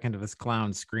 of a second of this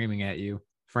clown screaming at you.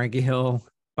 Frankie Hill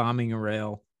bombing a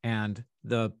rail, and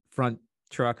the front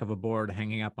truck of a board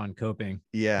hanging up on coping.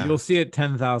 Yeah. You'll see it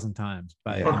 10,000 times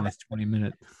in this 20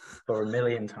 minutes. Or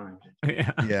 1,000,000 times.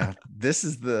 Yeah. Yeah. This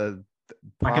is I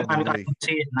probably can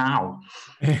see it now.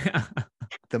 Yeah.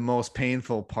 the most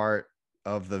painful part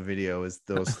of the video is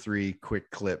those 3 quick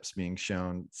clips being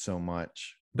shown so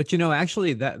much. But, you know,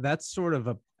 actually that's sort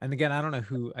of and again, I don't know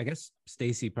who, I guess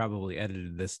Stacy probably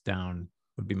edited this down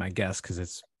would be my guess. Cause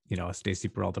it's, you know, a Stacy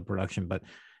Peralta production, but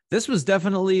this was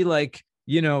definitely like,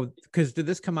 you know, because did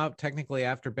this come out technically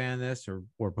after Ban This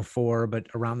or before, but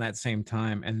around that same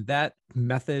time? And that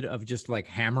method of just like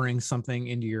hammering something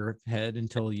into your head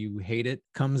until you hate it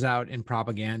comes out in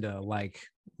propaganda, like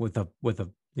with a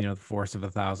you know, the force of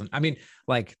 1,000. I mean,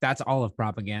 like that's all of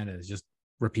propaganda is just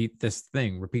repeat this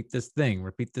thing, repeat this thing,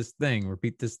 repeat this thing,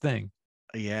 repeat this thing.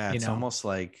 Yeah, it's almost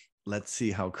like, let's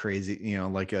see how crazy, you know,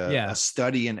 like a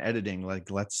study in editing, like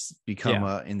let's become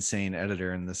a insane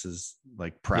editor, and this is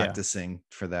like practicing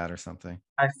for that or something.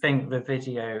 I think the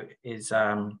video is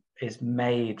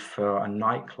made for a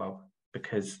nightclub,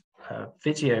 because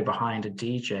video behind a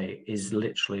DJ is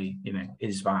literally, you know,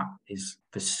 is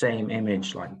the same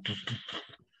image, like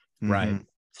right.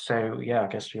 So yeah, I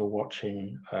guess you're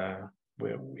watching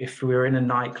if we were in a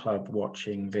nightclub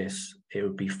watching this, it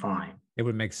would be fine. It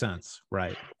would make sense,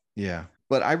 right? Yeah.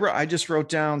 But I just wrote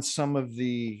down some of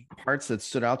the parts that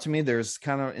stood out to me. There's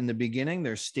kind of in the beginning,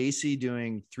 there's Stacy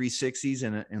doing 360s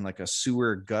in like a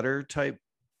sewer gutter type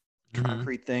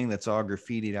concrete thing that's all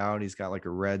graffitied out. He's got like a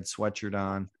red sweatshirt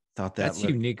on. Thought that's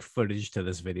unique footage to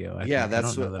this video.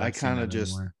 That's what I kind of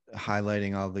just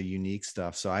highlighting all the unique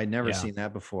stuff. So I'd never seen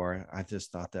that before. I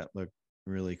just thought that looked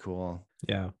really cool.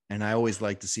 Yeah. And I always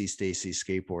like to see Stacy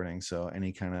skateboarding. So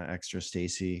any kind of extra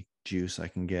Stacy juice I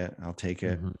can get, I'll take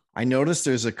it. I noticed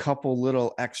there's a couple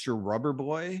little extra Rubber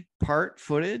Boy part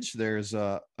footage. There's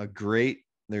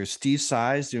there's Steve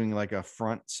Size doing like a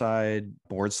front side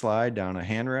board slide down a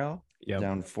handrail,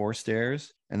 down 4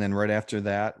 stairs. And then right after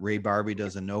that, Ray Barbie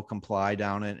does a no comply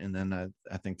down it. And then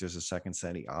I think there's a second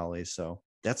set he ollies. So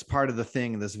that's part of the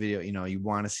thing in this video. You know, you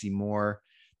want to see more.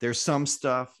 There's some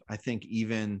stuff, I think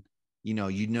even, you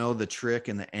know the trick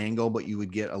and the angle, but you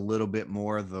would get a little bit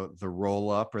more the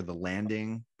roll up or the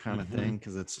landing kind of thing,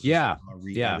 because it's just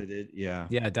re-edited. Yeah,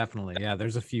 definitely. Yeah,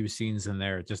 there's a few scenes in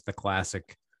there, just the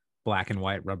classic black and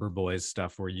white Rubber Boys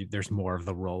stuff where there's more of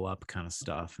the roll up kind of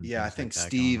stuff. Yeah, I think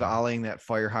Steve ollieing that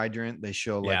fire hydrant, they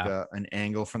show like an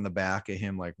angle from the back of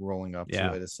him like rolling up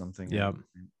to it or something.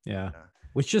 Yeah.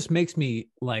 Which just makes me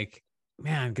like,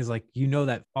 man, because like, you know,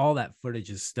 that all that footage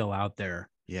is still out there.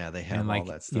 Yeah, they have like, all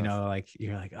that stuff. You know, like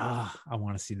you're like, I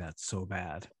want to see that so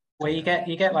bad. Well, you get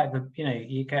like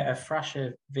you get a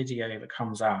Thrasher video that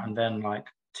comes out, and then like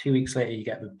 2 weeks later you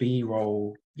get the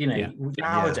B-roll. You know,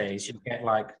 nowadays you get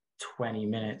like 20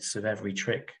 minutes of every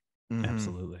trick.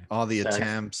 Absolutely. All the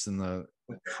attempts and the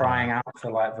crying out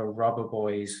for like the Rubber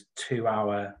Boys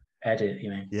 2-hour edit, you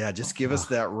know. Yeah, just give us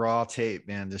that raw tape,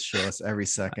 man. Just show us every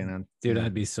second. And dude,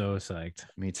 I'd be so psyched.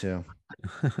 Me too.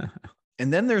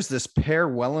 And then there's this Per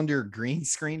Welander green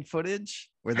screen footage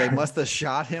where they must have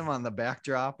shot him on the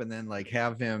backdrop and then like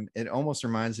have him. It almost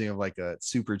reminds me of like a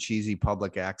super cheesy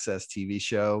public access TV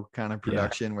show kind of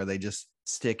production where they just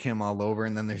stick him all over.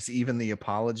 And then there's even the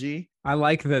apology. I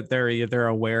like that they're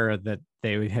aware that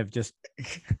they would have just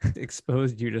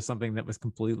exposed you to something that was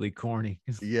completely corny.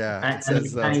 Yeah.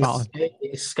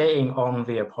 It's skating on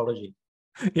the apology.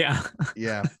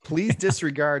 Yeah. Please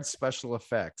disregard special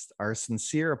effects. Our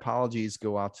sincere apologies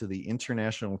go out to the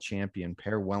international champion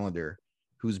Per Welander,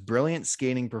 whose brilliant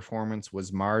skating performance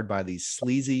was marred by these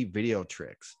sleazy video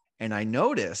tricks. And I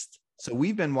noticed, so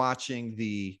we've been watching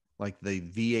the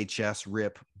VHS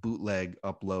rip bootleg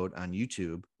upload on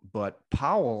YouTube, but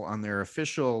Powell on their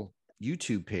official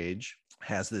YouTube page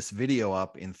has this video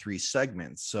up in 3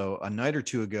 segments. So a night or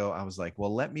two ago, I was like,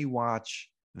 well, let me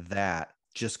watch that,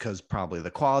 just because probably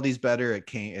the quality's better.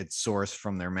 It's sourced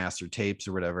from their master tapes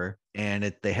or whatever.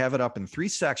 And they have it up in 3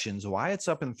 sections. Why it's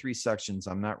up in 3 sections,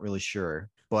 I'm not really sure.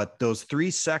 But those 3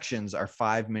 sections are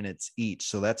 5 minutes each.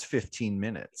 So that's 15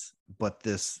 minutes. But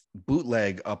this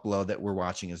bootleg upload that we're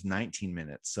watching is 19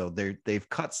 minutes. So they've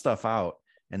cut stuff out.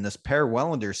 And this Per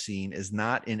Welander scene is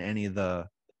not in any of the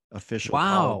official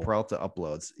Paulo Peralta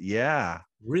uploads. Yeah.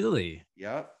 Really?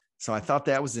 Yep. So I thought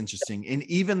that was interesting. And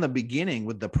even the beginning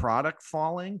with the product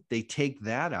falling, they take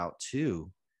that out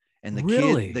too. And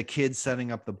the kid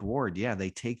setting up the board. Yeah,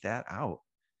 they take that out.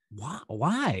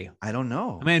 Why? I don't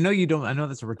know. I mean, I know you don't. I know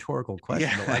that's a rhetorical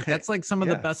question, but like that's like some of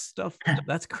the best stuff.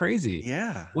 That's crazy.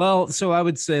 Yeah. Well, so I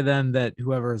would say then that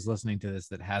whoever is listening to this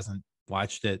that hasn't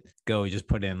watched it go. Just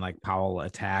put in like Powell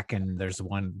attack, and there's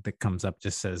one that comes up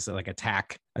just says like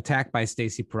attack by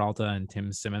Stacy Peralta and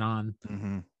Tim Simonon.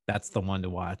 Mm-hmm. That's the one to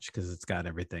watch because it's got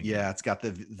everything. Yeah, it's got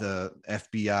the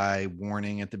FBI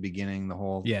warning at the beginning, the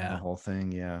whole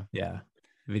thing. Yeah.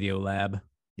 Video lab.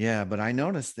 Yeah, but I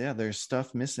noticed, there's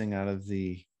stuff missing out of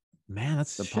the. Man,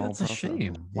 that's a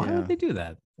shame. Why would they do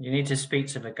that? You need to speak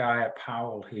to the guy at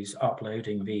Powell who's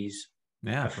uploading these.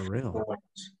 Yeah, for real.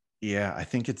 Yeah, I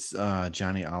think it's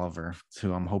Johnny Oliver,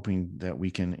 who I'm hoping that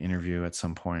we can interview at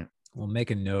some point. We'll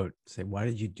make a note. Say, why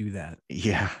did you do that?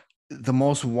 Yeah. The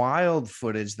most wild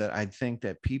footage that I think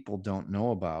that people don't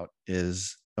know about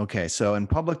is, okay, so in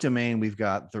public domain, we've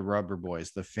got the Rubber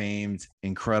Boys, the famed,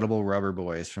 incredible Rubber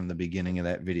Boys from the beginning of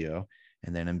that video.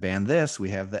 And then in Band This, we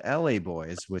have the LA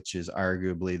Boys, which is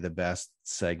arguably the best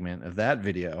segment of that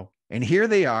video. And here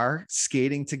they are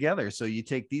skating together. So you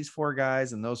take these 4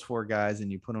 guys and those 4 guys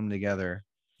and you put them together.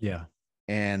 Yeah.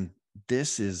 And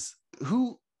this is,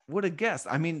 who would have guessed?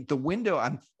 I mean, the window,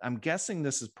 I'm guessing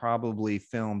this is probably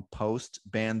filmed post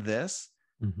Band This,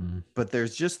 but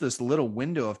there's just this little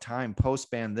window of time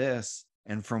post Band This.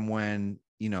 And from when,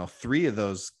 3 of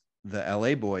those, the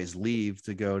LA Boys leave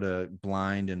to go to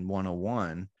Blind and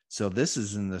 101. So this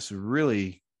is in this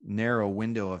really narrow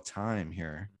window of time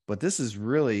here, but this is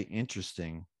really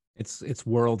interesting. It's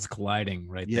worlds colliding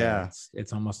right there.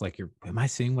 It's almost like am I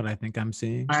seeing what I think I'm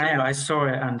seeing? I know, I saw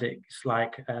it, and it's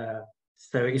like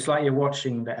so it's like you're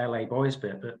watching the LA Boys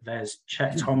bit, but there's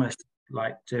Chet Thomas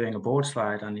like doing a board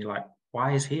slide, and you're like,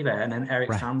 why is he there? And then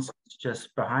Eric Sanson's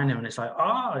just behind him, and it's like,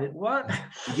 oh, what?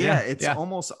 It's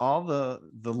almost all the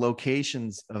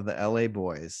locations of the LA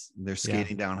Boys. They're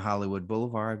skating down Hollywood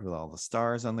Boulevard with all the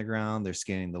stars on the ground. They're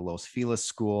skating the Los Feliz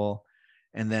School.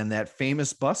 And then that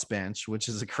famous bus bench, which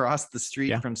is across the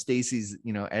street from Stacy's,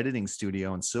 editing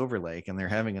studio in Silver Lake. And they're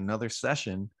having another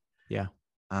session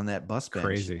on that bus bench.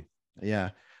 Crazy.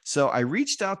 Yeah. So I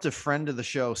reached out to friend of the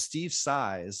show, Steve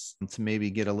Size, to maybe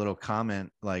get a little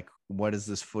comment, like, what is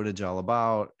this footage all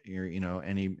about? Your,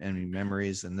 any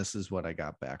memories? And this is what I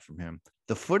got back from him.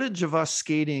 The footage of us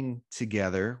skating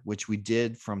together, which we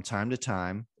did from time to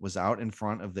time, was out in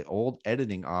front of the old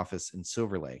editing office in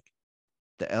Silver Lake.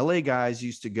 The LA guys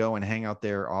used to go and hang out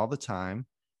there all the time.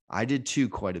 I did too,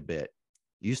 quite a bit.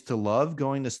 Used to love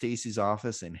going to Stacy's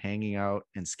office and hanging out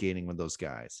and skating with those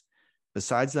guys.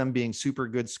 Besides them being super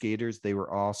good skaters, they were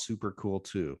all super cool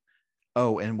too.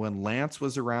 Oh, and when Lance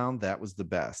was around, that was the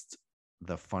best,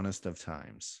 the funnest of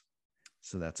times.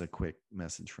 So that's a quick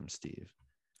message from Steve.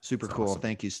 Super cool. Awesome.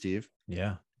 Thank you, Steve.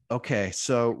 Yeah. Okay.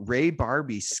 So Ray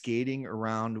Barbie skating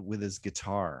around with his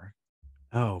guitar.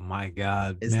 Oh my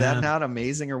God. Is that not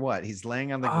amazing or what? He's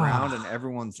laying on the ground and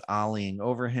everyone's ollieing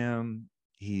over him.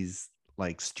 He's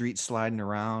like street sliding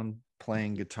around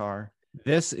playing guitar.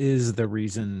 This is the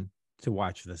reason to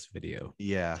watch this video.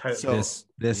 Yeah. So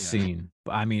this scene.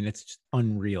 I mean, it's just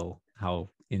unreal how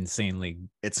insanely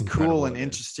it's cool and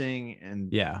interesting.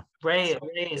 And Ray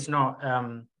is not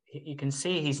you can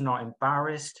see he's not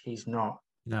embarrassed. He's not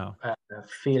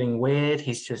feeling weird.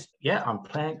 He's just I'm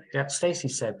playing. Stacy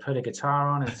said put a guitar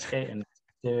on and skate and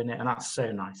doing it, and that's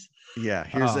so nice. Yeah,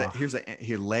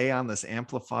 here lay on this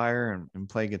amplifier and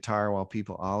play guitar while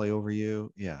people ollie over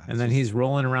you. Yeah. And then he's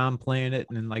rolling around playing it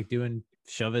and then like doing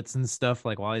shove-its and stuff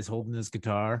like while he's holding his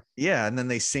guitar. Yeah, and then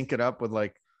they sync it up with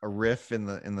like a riff in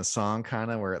the song,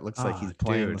 kind of where it looks like he's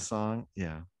playing the song.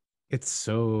 Yeah. It's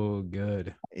so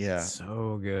good. Yeah. It's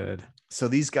so good. So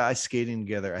these guys skating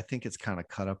together, I think it's kind of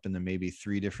cut up into maybe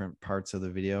 3 different parts of the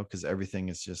video because everything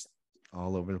is just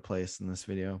all over the place in this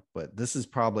video. But this is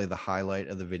probably the highlight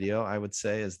of the video, I would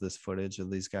say, is this footage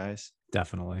of these guys.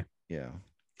 Definitely. Yeah.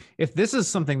 If this is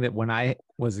something that when I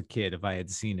was a kid, if I had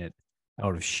seen it, I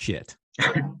would have shit.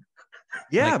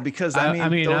 Yeah, like, because I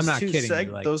mean I'm not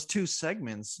kidding. Those 2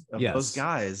 segments of those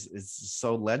guys is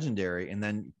so legendary. And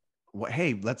then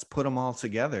hey, let's put them all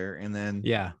together and then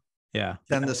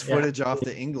send this footage off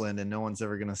to England and no one's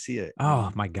ever gonna see it.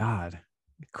 Oh my God.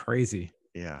 Crazy.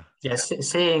 Yeah.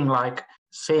 Seeing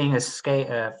a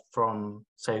skater from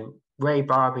Ray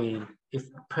Barbie, if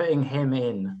putting him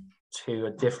in to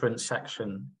a different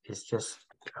section is just,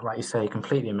 like you say,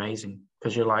 completely amazing,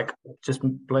 because you're like, it just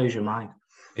blows your mind.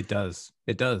 It does,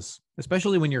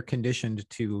 especially when you're conditioned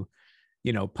to,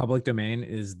 public domain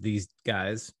is these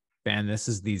guys, Band This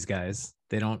is these guys.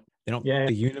 They don't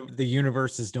the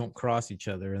universes don't cross each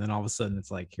other, and then all of a sudden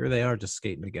it's like here they are just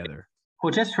skating together.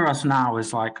 Well, just for us now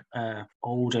as like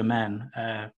older men,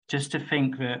 just to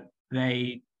think that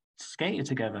they skated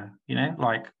together,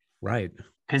 right?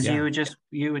 Because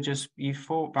you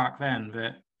thought back then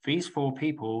that these 4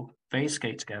 people, they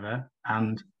skate together,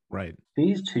 and Right.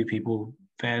 These two people,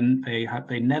 then they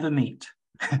never meet.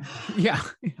 Yeah.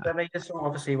 So they just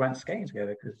obviously went skating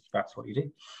together because that's what you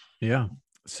do. Yeah.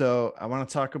 So I want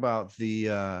to talk about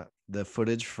the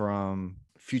footage from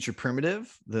Future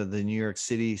Primitive, the New York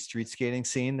City street skating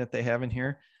scene that they have in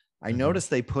here. I noticed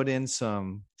they put in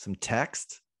some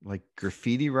text, like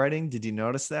graffiti writing. Did you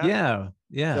notice that? Yeah.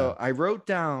 Yeah. So I wrote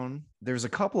down, there's a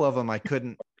couple of them I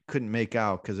couldn't make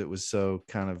out because it was so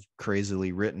kind of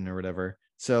crazily written or whatever.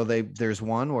 So there's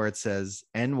one where it says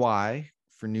NY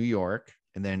for New York,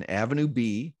 and then Avenue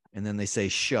B, and then they say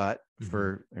shut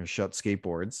for or shut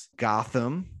skateboards,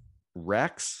 Gotham,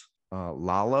 Rex,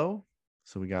 Lalo.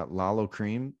 So we got Lalo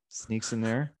Cream sneaks in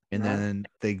there, and then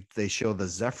they show the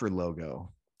Zephyr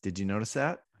logo. Did you notice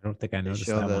that? I don't think I noticed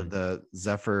they show that one. the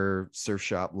Zephyr Surf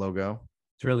Shop logo.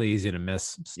 It's really easy to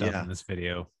miss stuff in this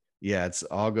video. Yeah, it's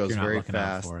all goes very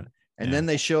fast. And then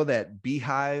they show that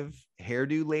beehive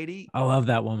hairdo lady. I love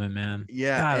that woman, man.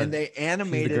 Yeah, God, and they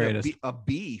animated a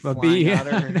bee a flying out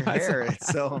of her hair. It's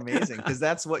so amazing because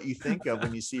that's what you think of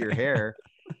when you see her hair,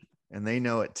 and they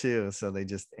know it too. So they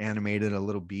just animated a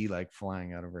little bee like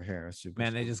flying out of her hair. Super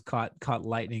man, cool. They just caught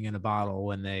lightning in a bottle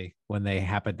when they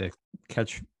happened to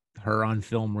catch her on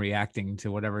film reacting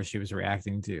to whatever she was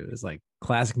reacting to. It's like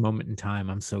classic moment in time.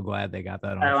 I'm so glad they got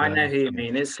that on. Oh, I know who you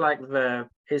mean. It's like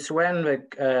it's when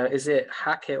is it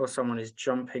Hackett or someone is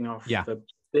jumping off the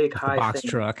big high box thing.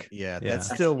 truck. Yeah,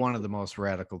 that's still one of the most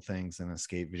radical things in a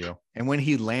skate video. And when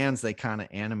he lands, they kind of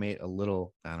animate a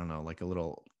little, I don't know, like a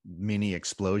little mini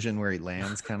explosion where he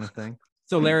lands kind of thing.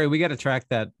 So Larry, we got to track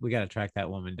that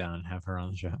woman down and have her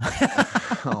on the show.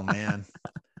 Oh man.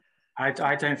 I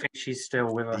don't think she's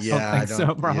still with us. Yeah, I don't think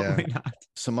so. Probably not.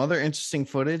 Some other interesting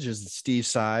footage is Steve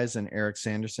Size and Eric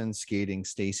Sanderson skating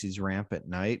Stacy's ramp at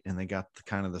night, and they got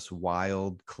kind of this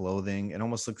wild clothing. It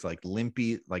almost looks like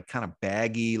limpy, like kind of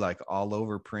baggy, like all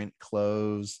over print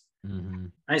clothes. Mm-hmm.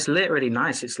 And it's lit really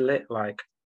nice. It's lit like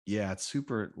it's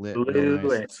super lit. Blue.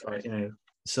 Nice. It's like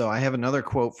So I have another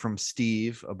quote from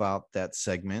Steve about that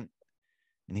segment,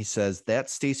 and he says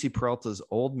that Stacy Peralta's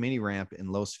old mini ramp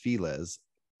in Los Feliz.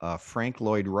 Frank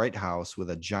Lloyd Wright house with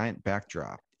a giant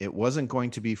backdrop. It wasn't going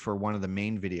to be for one of the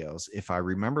main videos. If I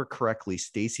remember correctly,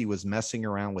 Stacy was messing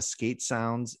around with skate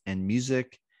sounds and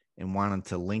music and wanted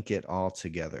to link it all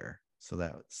together. So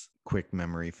that was quick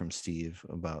memory from Steve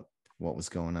about what was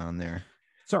going on there.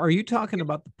 So are you talking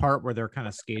about the part where they're kind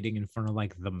of skating in front of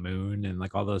like the moon and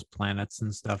like all those planets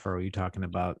and stuff? Or are you talking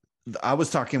about? I was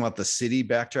talking about the city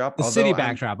backdrop. City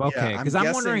backdrop. Okay. Because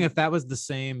I'm wondering if that was the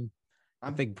same. I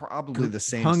think probably the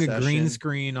same. Hung a green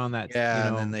screen on that.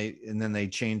 Yeah, and then they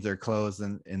changed their clothes,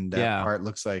 and that part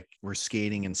looks like we're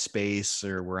skating in space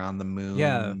or we're on the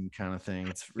moon. Kind of thing.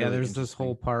 It's really there's this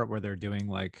whole part where they're doing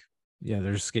like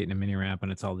they're skating a mini ramp,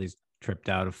 and it's all these tripped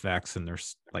out effects, and they're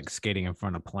like skating in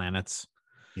front of planets.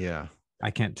 Yeah,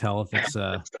 I can't tell if it's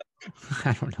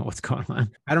I don't know what's going on.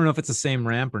 I don't know if it's the same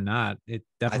ramp or not. It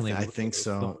definitely. I think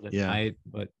so. Yeah,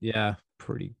 but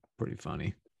pretty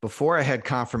funny. Before I had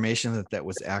confirmation that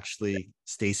was actually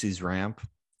Stacy's ramp,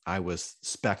 I was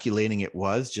speculating it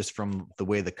was just from the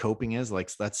way the coping is. Like,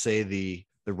 let's say the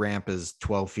ramp is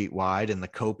 12 feet wide and the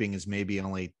coping is maybe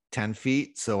only 10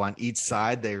 feet. So on each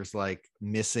side, there's like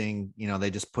missing, they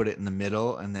just put it in the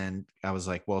middle. And then I was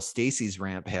like, well, Stacy's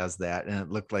ramp has that. And it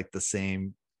looked like the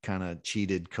same kind of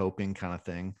cheated coping kind of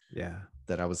thing. Yeah.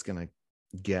 That I was going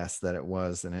to guess that it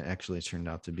was. And it actually turned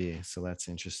out to be. So that's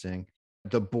interesting.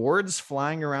 The boards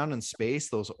flying around in space,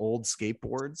 those old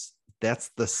skateboards, that's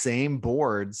the same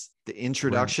boards. The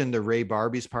introduction to Ray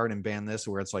Barbie's part in Ban This,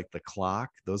 where it's like the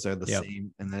clock, those are the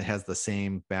same, and it has the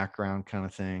same background kind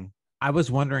of thing. I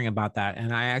was wondering about that,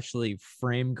 and I actually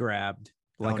frame grabbed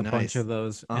like a bunch of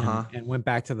those and went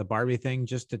back to the Barbie thing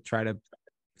just to try to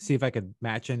see if I could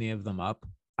match any of them up.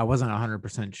 I wasn't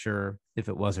 100% sure if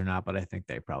it was or not, but I think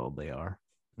they probably are.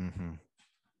 Mm-hmm.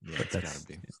 Yeah, it's gotta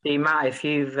be. See, Matt, if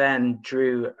you then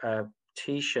drew a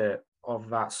T-shirt of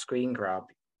that screen grab,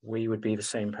 we would be the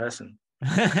same person.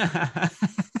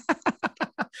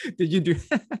 Did you do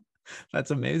that? That's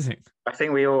amazing. I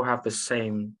think we all have the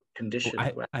same condition.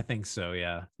 I think so.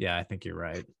 Yeah. I think you're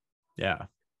right. Yeah.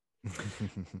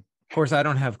 Of course, I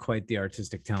don't have quite the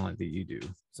artistic talent that you do,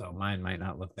 so mine might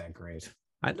not look that great.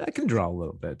 I can draw a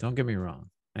little bit. Don't get me wrong.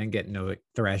 I didn't get no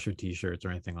Thrasher T-shirts or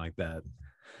anything like that.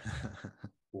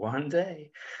 One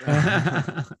day.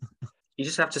 You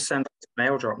just have to send it to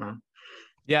Mail Drop, man.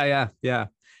 Yeah.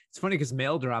 It's funny because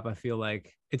Mail Drop, I feel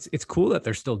like it's cool that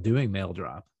they're still doing Mail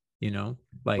Drop,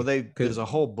 like there's a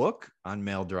whole book on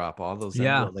Mail Drop. All those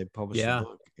they published a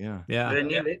book. Yeah.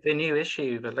 The new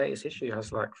issue, the latest issue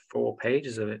has like 4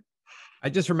 pages of it. I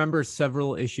just remember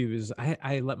several issues.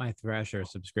 I let my Thrasher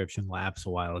subscription lapse a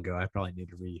while ago. I probably need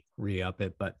to re-up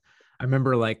it, but I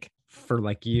remember like for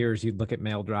like years you'd look at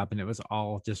mail drop and it was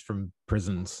all just from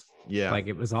prisons. Yeah. Like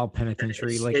it was all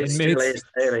penitentiary, It's, like it still inmates. is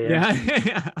really, yeah.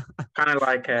 Yeah. Kind of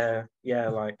like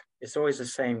like it's always the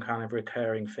same kind of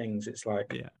recurring things. It's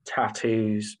like Yeah.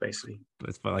 tattoos, basically.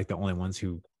 It's like the only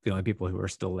people who are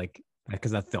still like,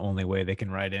 because that's the only way they can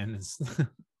write in is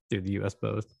through the US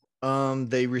Post.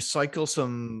 They recycle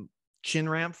some chin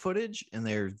ramp footage and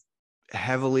they're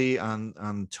heavily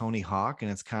on Tony Hawk,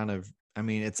 and it's kind of, I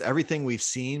mean, it's everything we've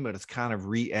seen, but it's kind of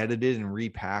re-edited and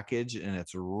repackaged, and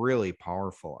it's really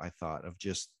powerful. I thought of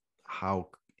just how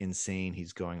insane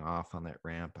he's going off on that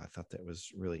ramp. I thought that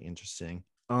was really interesting.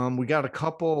 We got a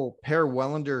couple Per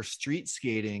Welander street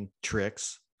skating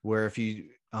tricks where if you,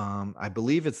 I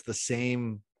believe it's the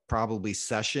same probably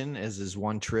session as his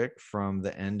one trick from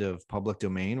the end of Public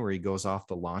Domain where he goes off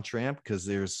the launch ramp, because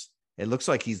it looks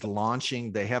like he's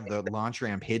launching. They have the launch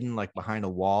ramp hidden like behind a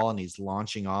wall and he's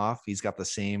launching off. He's got the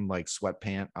same like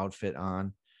sweatpant outfit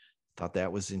on. Thought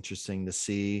that was interesting to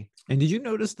see. And did you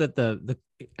notice that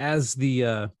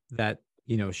that,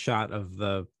 you know, shot of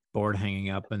the board hanging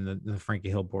up and the Frankie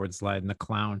Hill board slide and the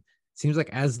clown, seems like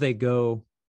as it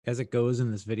goes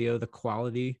in this video, the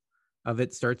quality of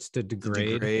it starts to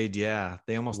degrade. Yeah.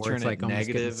 They almost turn it like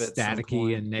negative,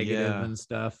 staticky and negative and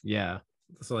stuff. Yeah.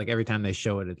 So like every time they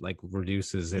show it, it like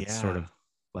reduces its sort of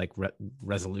like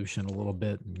resolution a little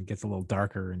bit and gets a little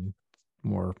darker and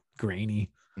more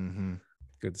grainy. Mm-hmm.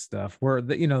 Good stuff. We're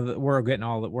getting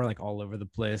we're like all over the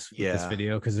place with this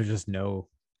video because there's just no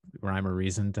rhyme or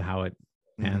reason to how it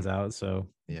pans out. So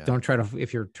don't try to,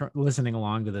 if you're listening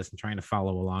along to this and trying to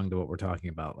follow along to what we're talking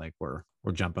about, like we're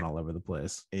jumping all over the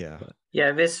place. Yeah.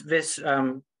 But, This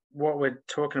what we're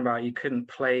talking about, you couldn't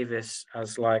play this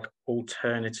as like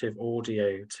alternative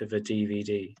audio to the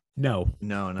DVD. No,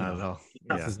 not at all.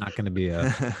 This is not going to be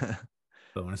a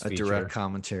bonus feature. Direct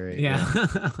commentary. Yeah.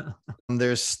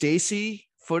 There's Stacy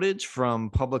footage from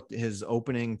his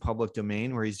opening Public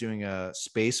Domain where he's doing a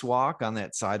spacewalk on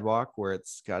that sidewalk where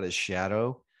it's got his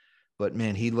shadow. But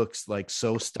man, he looks like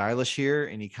so stylish here,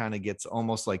 and he kind of gets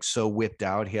almost like so whipped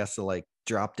out. He has to like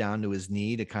drop down to his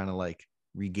knee to kind of like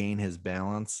regain his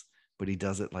balance, but he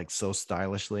does it like so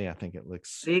stylishly. I think it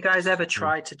looks. Do you guys ever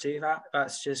try to do that?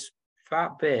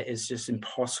 That bit is just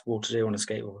impossible to do on a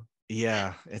skateboard.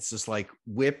 Yeah, it's just like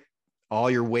whip all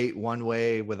your weight one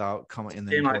way without coming and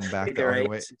then going back the other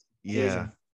way. Yeah,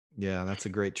 that's a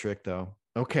great trick though.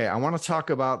 Okay, I want to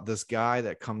talk about this guy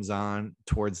that comes on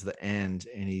towards the end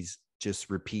and he's just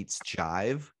repeats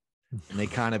jive, and they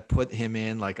kind of put him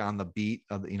in like on the beat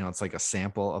of, it's like a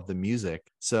sample of the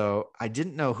music. So I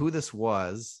didn't know who this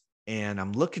was, and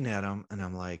I'm looking at him and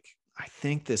I'm like, I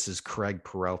think this is Craig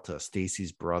Peralta,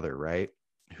 Stacy's brother, right?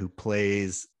 Who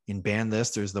plays in Band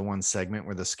This. There's the one segment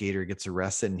where the skater gets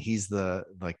arrested and he's the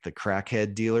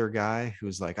crackhead dealer guy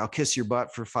who's like, I'll kiss your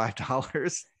butt for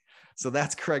 $5. So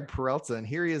that's Craig Peralta. And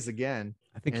here he is again.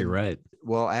 I think you're right.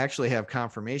 Well, I actually have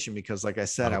confirmation because like I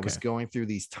said, I was going through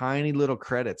these tiny little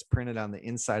credits printed on the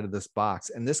inside of this box.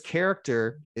 And this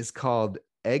character is called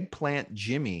Eggplant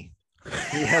Jimmy.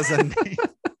 He has a name.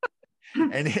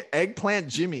 And Eggplant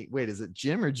Jimmy. Wait, is it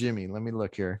Jim or Jimmy? Let me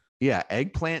look here. Yeah,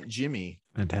 Eggplant Jimmy.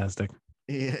 Fantastic.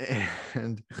 Yeah,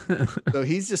 and so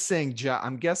he's just saying,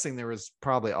 I'm guessing there was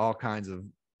probably all kinds of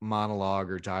monologue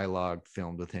or dialogue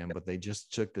filmed with him, but they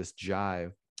just took this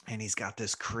jive, and he's got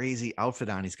this crazy outfit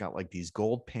on. He's got like these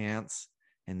gold pants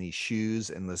and these shoes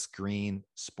and this green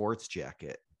sports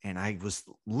jacket. And I was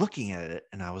looking at it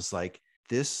and I was like,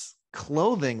 this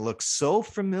clothing looks so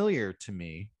familiar to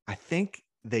me. I think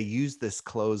they used this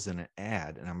clothes in an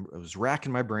ad, and I was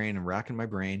racking my brain,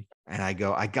 and I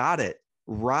go, I got it.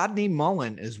 Rodney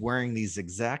Mullen is wearing these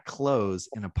exact clothes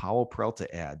in a Powell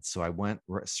Peralta ad. So I went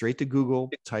straight to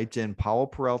Google, typed in Powell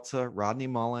Peralta, Rodney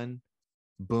Mullen.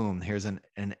 Boom. Here's an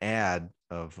ad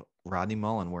of Rodney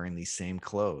Mullen wearing these same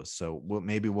clothes. So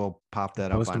maybe we'll pop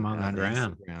that up on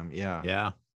Instagram. Yeah.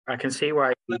 Yeah. I can see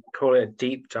why you call it a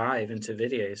deep dive into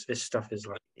videos. This stuff is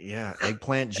like,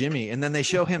 Eggplant Jimmy. And then they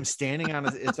show him standing on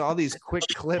it's all these quick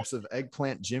clips of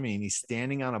Eggplant Jimmy, and he's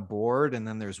standing on a board. And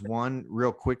then there's one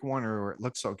real quick one, or it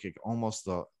looks like almost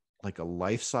like a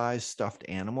life-size stuffed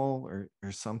animal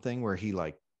or something, where he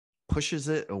like pushes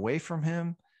it away from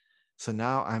him. So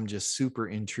now I'm just super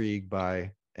intrigued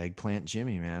by Eggplant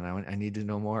Jimmy, man. I need to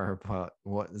know more about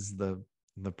what is the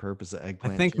purpose of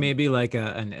Eggplant. I think Jimmy. Maybe like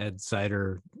an Ed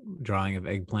Syder drawing of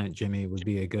Eggplant Jimmy would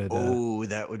be a good.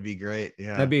 That would be great.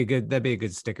 Yeah, that'd be a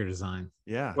good sticker design.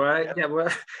 Yeah. well,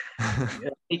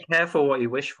 Be careful what you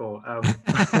wish for.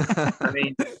 I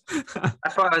mean, I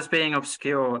thought I was being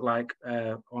obscure, like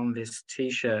on this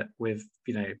T-shirt with,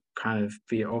 kind of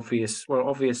the obvious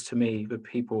to me, the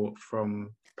people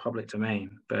from public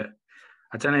domain. But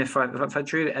I don't know if I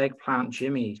drew Eggplant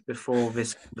Jimmy before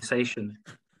this conversation,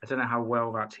 I don't know how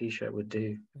well that T-shirt would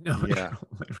do. No, Yeah.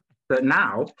 But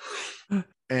now,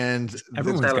 and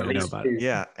everyone's sell gonna at know least about two. it.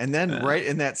 yeah, and then right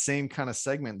in that same kind of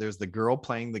segment, there's the girl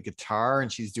playing the guitar, and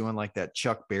she's doing like that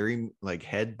Chuck Berry like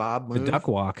head bob The move. duck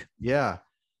walk. Yeah.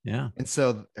 Yeah. And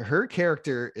so her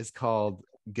character is called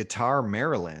Guitar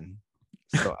Marilyn.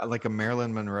 So like a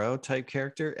Marilyn Monroe type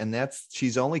character. And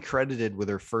she's only credited with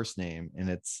her first name. And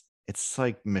it's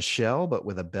like Michelle, but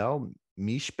with a bell,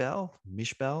 Michbell.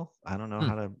 I don't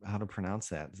know how to pronounce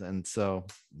that. And so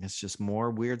it's just more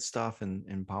weird stuff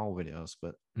in Powell videos.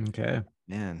 But Okay.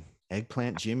 man,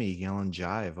 Eggplant Jimmy yelling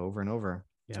jive over and over.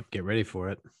 Yep. Get ready for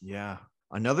it. Yeah.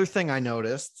 Another thing I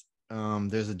noticed,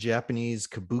 there's a Japanese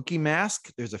kabuki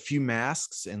mask. There's a few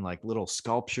masks and like little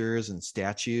sculptures and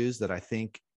statues that I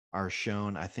think are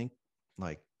shown. I think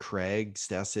like Craig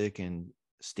Stasic and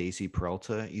Stacy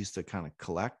Peralta used to kind of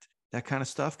collect that kind of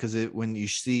stuff. Cause when you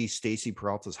see Stacy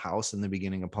Peralta's house in the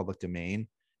beginning of Public Domain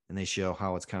and they show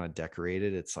how it's kind of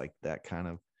decorated, it's like that kind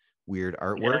of weird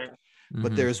artwork. Yeah.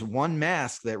 But there's one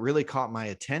mask that really caught my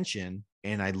attention.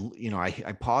 And I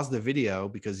paused the video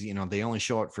because, they only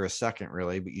show it for a second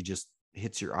really, but you just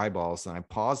hits your eyeballs, and I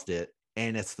paused it,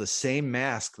 and it's the same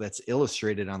mask that's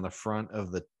illustrated on the front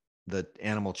of the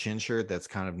animal chin shirt. That's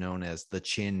kind of known as the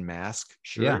chin mask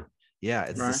shirt. Yeah.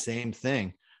 It's the same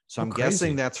thing. So I'm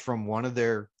guessing that's from one of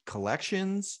their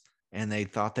collections, and they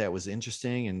thought that was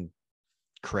interesting, and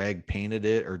Craig painted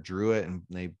it or drew it, and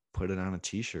they put it on a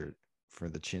t-shirt for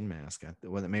the chin mask.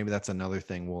 Maybe that's another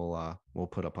thing we'll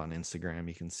put up on Instagram.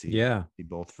 You can see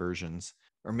both versions,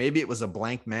 or maybe it was a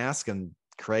blank mask and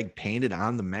Craig painted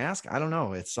on the mask. I don't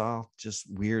know. It's all just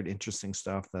weird, interesting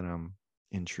stuff that I'm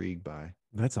intrigued by.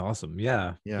 That's awesome.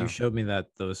 Yeah. You showed me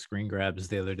those screen grabs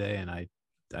the other day, and I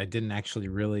didn't actually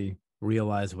really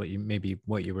realize what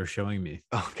you were showing me.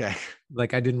 Okay.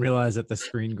 Like I didn't realize that the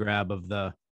screen grab of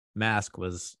the mask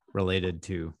was related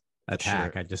to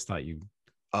Attack. I just thought you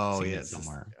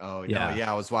somewhere. No,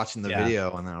 I was watching the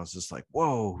video, and then I was just like,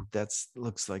 whoa,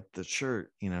 looks like the shirt,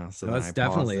 so no, it's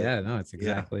definitely it's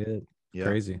exactly it.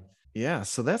 Crazy. Yeah,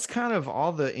 so that's kind of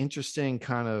all the interesting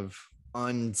kind of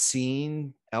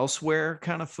unseen elsewhere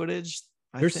kind of footage.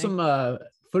 There's some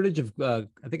footage of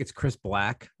I think it's Chris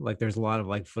Black. Like there's a lot of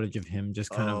like footage of him just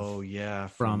kind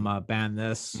of from Ban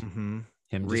This. Him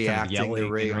just reacting kind of yelling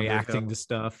to and reacting to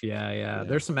stuff. Yeah.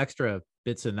 There's some extra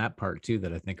bits in that part too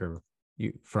that I think are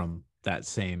from that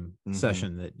same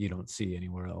session that you don't see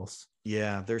anywhere else.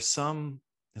 Yeah, there's some.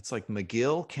 It's like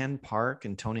McGill, Ken Park,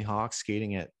 and Tony Hawk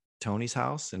skating at Tony's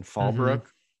house in Fallbrook.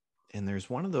 And there's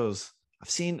one of those I've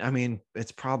seen. I mean,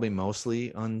 it's probably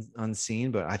mostly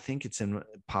unseen, but I think it's in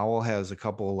Powell has a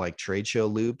couple like trade show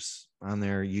loops on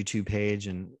their YouTube page,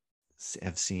 and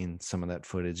have seen some of that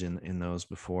footage in those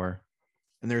before.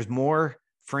 And there's more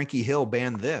Frankie Hill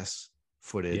Ban This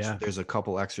footage. There's a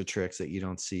couple extra tricks that you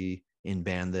don't see in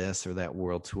Ban This or that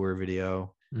world tour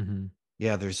video.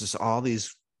 There's just all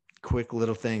these quick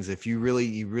little things. If you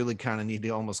really kind of need to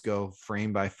almost go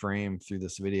frame by frame through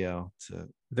this video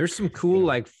there's some cool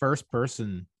like first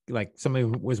person, like somebody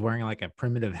was wearing like a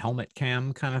primitive helmet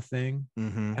cam kind of thing.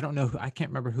 I don't know, I can't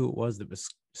remember who it was that was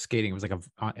skating. It was like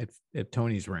at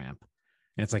Tony's ramp,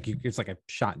 and it's like a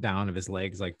shot down of his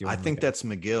legs. Like I think that's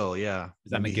McGill. Yeah,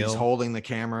 is that McGill? He's holding the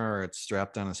camera, or it's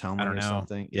strapped on his helmet or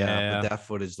something. But that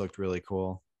footage looked really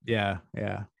cool. Yeah.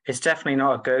 It's definitely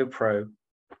not a GoPro.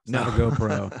 It's not a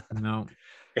GoPro. No,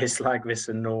 it's like this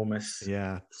enormous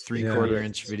 3/4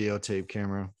 inch videotape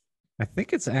camera. I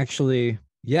think it's actually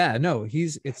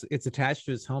it's attached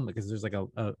to his helmet, because there's like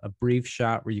a brief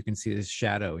shot where you can see his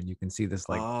shadow, and you can see this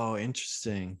like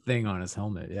interesting thing on his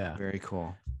helmet. Very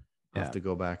cool. I'll have to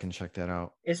go back and check that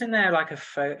out. Isn't there like a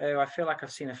photo? I feel like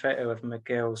I've seen a photo of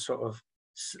McGill sort of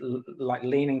like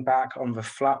leaning back on the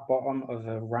flat bottom of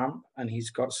a ramp, and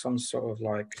he's got some sort of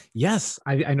like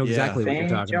I know exactly what you're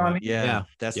talking about.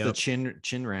 That's the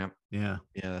chin ramp.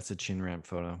 That's a chin ramp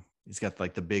photo. He's got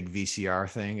like the big VCR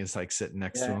thing is like sitting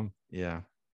next to him.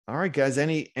 All right, guys,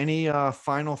 any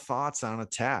final thoughts on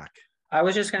Attack? I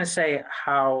was just going to say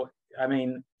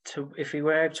if you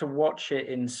were able to watch it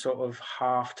in sort of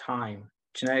half time,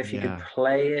 do you know if you could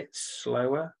play it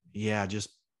slower?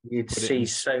 You'd see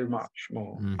so much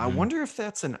more. I wonder if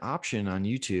that's an option on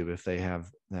YouTube, if they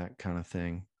have that kind of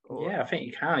thing. Yeah, I think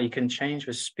you can. You can change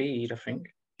the speed, I think.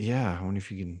 Yeah, I wonder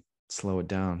if you can slow it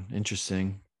down.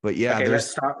 Interesting. But yeah, Okay,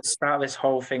 let's start this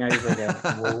whole thing over again.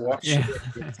 We'll watch Yeah.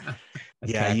 it.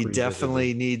 Yeah, Attack you Revisited.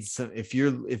 definitely need some. If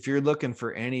you're looking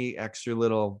for any extra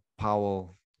little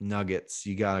Powell nuggets,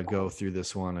 you got to go through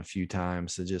this one a few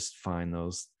times to just find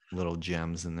those little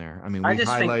gems in there. I mean, we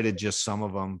highlighted just some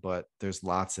of them, but there's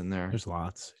lots in there. There's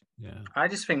lots. Yeah. I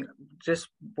just think,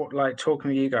 like talking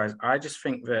with you guys, I just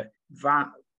think that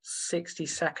 60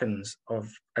 seconds of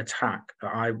Attack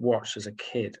that I watched as a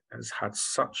kid has had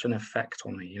such an effect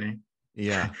on me, you know?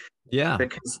 Yeah. Yeah.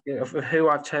 Because of who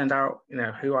I've turned out, you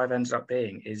know, who I've ended up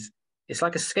being it's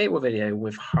like a skateboard video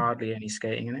with hardly any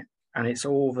skating in it. And it's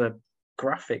all the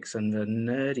graphics and the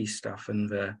nerdy stuff and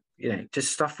the, you know,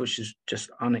 just stuff which is just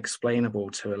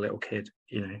unexplainable to a little kid.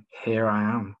 You know, here I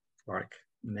am, like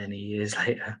many years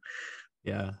later.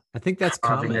 Yeah. I think that's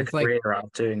Carving common. a It's like, career out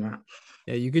of doing that.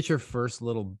 yeah, you get your first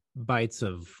little bites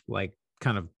of like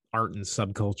kind of art and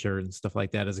subculture and stuff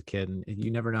like that as a kid. And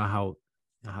you never know how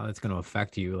that's going to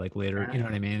affect you like later. You know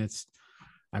what I mean?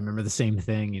 I remember the same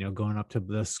thing, you know, going up to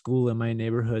the school in my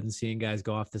neighborhood and seeing guys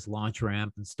go off this launch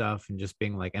ramp and stuff and just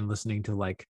being like, and listening to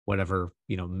like whatever,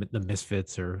 you know, the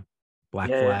Misfits or Black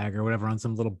Flag or whatever on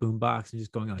some little boombox and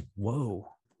just going like, whoa,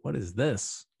 what is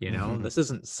this? You know, this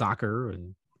isn't soccer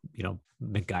and, you know,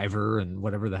 MacGyver and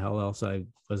whatever the hell else I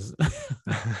was.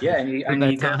 Yeah. And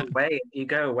you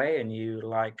go away and you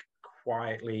like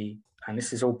quietly, and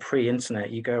this is all pre-internet,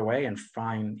 you go away and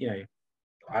find, you know,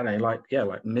 I don't know,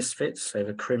 like Misfits, so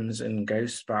the Crimson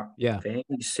Ghost thing.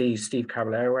 You see Steve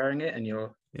Caballero wearing it, and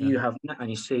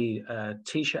you see a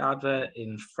t-shirt advert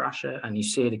in Thrasher, and you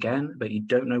see it again, but you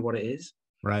don't know what it is.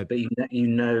 Right. But you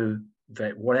know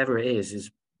that whatever it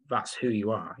is that's who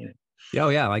you are. You know. Oh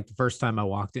yeah, like the first time I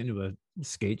walked into a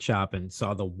skate shop and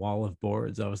saw the wall of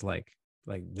boards, I was like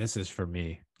this is for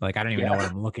me. Like I don't even know what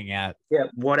I'm looking at. Yeah,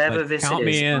 whatever this count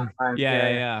is. Me in.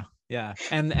 Yeah.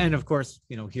 And of course,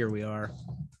 you know, here we are.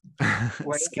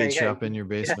 Skate shop in your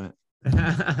basement.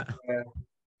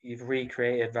 You've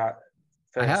recreated that.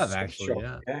 I have actually.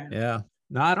 Yeah.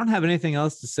 No, I don't have anything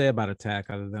else to say about Attack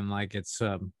other than like it's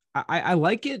I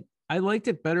like it. I liked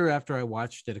it better after I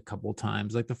watched it a couple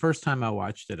times. Like the first time I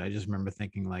watched it, I just remember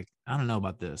thinking like, I don't know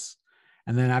about this.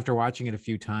 And then after watching it a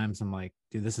few times, I'm like,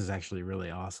 dude, this is actually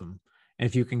really awesome. And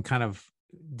if you can kind of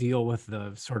deal with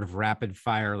the sort of rapid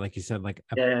fire, like you said, like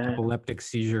epileptic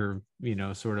seizure, you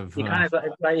know, sort of. You kind of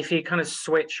like if you kind of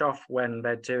switch off when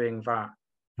they're doing that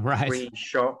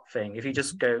shot thing. If you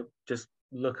just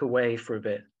look away for a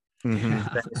bit,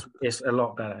 it's a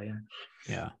lot better.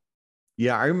 Yeah.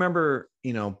 I remember,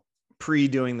 you know,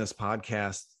 doing this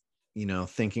podcast, you know,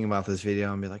 thinking about this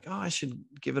video and be like, oh, I should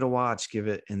give it a watch,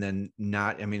 and then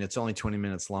not. I mean, it's only 20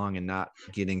 minutes long and not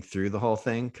getting through the whole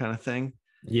thing, kind of thing.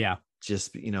 Yeah.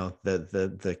 Just, you know,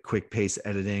 the quick pace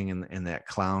editing and that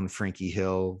clown Frankie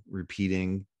Hill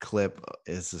repeating clip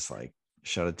is just like,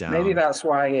 shut it down. Maybe that's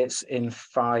why it's in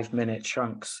 5-minute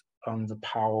chunks on the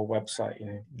Powell website, you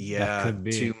know. Yeah, could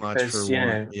be too much for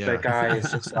one. The guy is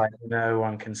just like, no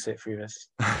one can sit through this.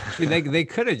 they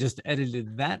could have just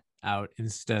edited that out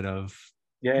instead of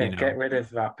get rid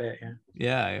of that bit.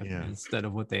 Yeah, instead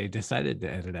of what they decided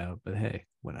to edit out. But hey,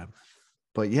 whatever.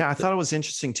 But yeah, I thought it was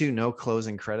interesting too. No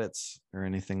closing credits or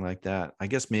anything like that. I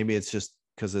guess maybe it's just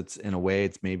because it's in a way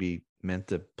it's maybe meant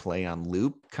to play on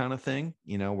loop kind of thing,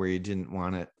 you know, where you didn't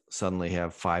want to suddenly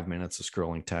have 5 minutes of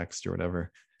scrolling text or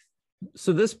whatever.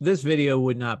 So this video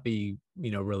would not be,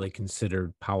 you know, really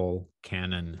considered Powell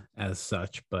canon as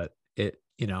such, but it,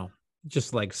 you know,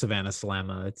 just like Savannah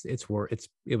Slamma, it's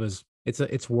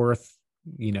worth,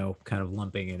 you know, kind of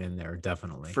lumping it in there,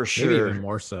 definitely. For sure. Maybe even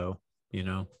more so, you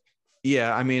know.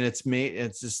 Yeah, I mean, it's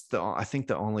just I think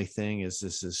the only thing is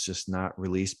this is just not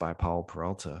released by Powell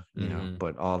Peralta, you know,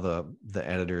 but all the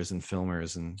editors and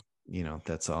filmers and, you know,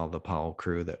 that's all the Powell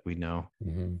crew that we know.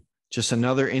 Just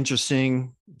another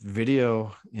interesting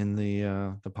video in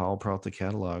the Powell Peralta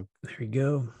catalog. There you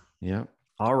go. Yeah.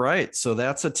 All right. So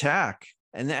that's Attack.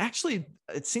 And actually,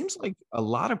 it seems like a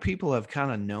lot of people have kind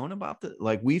of known about the,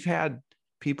 like we've had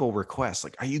people request,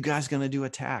 like, are you guys going to do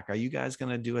Attack? Are you guys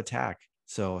going to do Attack?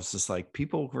 So it's just like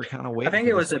people were kind of waiting. I think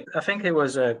it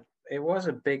was a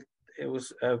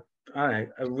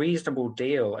reasonable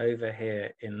deal over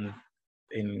here in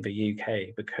the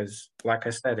UK because, like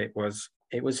I said, it was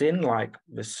in like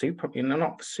the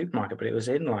not the supermarket, but it was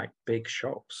in like big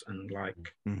shops and like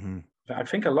I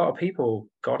think a lot of people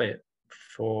got it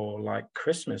for like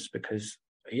Christmas because,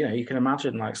 you know, you can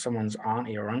imagine like someone's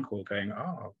auntie or uncle going,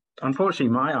 oh,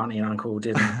 unfortunately my auntie and uncle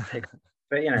didn't pick.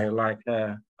 But, you know, like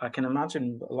I can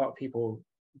imagine a lot of people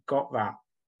got that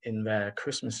in their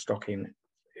Christmas stocking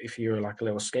if you were like a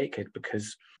little skate kid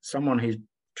because someone who's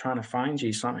trying to find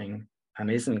you something and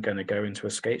isn't going to go into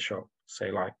a skate shop,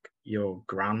 say like your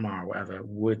grandma or whatever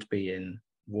would be in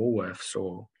Woolworths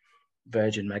or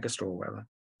Virgin Megastore or whatever.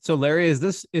 So Larry, is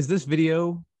this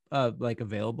video like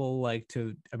available like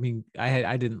to, I mean,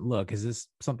 I didn't look. Is this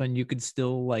something you could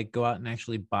still like go out and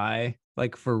actually buy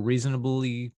like for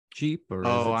reasonably cheap, or is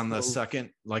it on the still, second,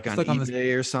 like on like on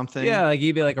eBay or something? yeah, like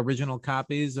eBay, like original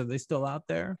copies, are they still out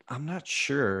there? I'm not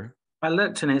sure. I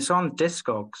looked and it's on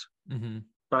Discogs, Mm-hmm.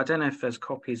 but I don't know if there's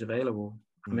copies available.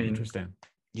 I mean, Interesting.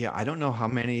 Yeah, I don't know how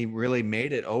many really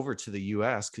made it over to the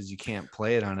US because you can't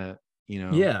play it on a,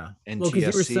 Yeah. NTSC. Well,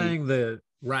 because you were saying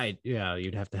right. Yeah,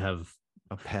 you'd have to have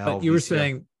a PAL. But you were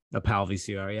saying a PAL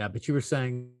VCR, yeah. But you were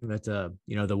saying that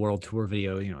the World Tour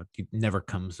video, it never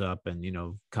comes up, and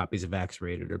copies of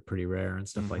X-Rated are pretty rare and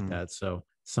stuff like that. So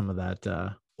some of that.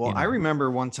 Well, I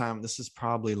remember one time. This is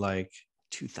probably like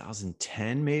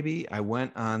 2010, maybe. I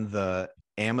went on the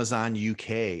Amazon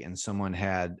UK, and someone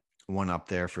had one up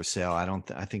there for sale.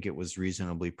 I think it was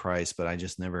reasonably priced, but I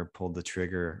just never pulled the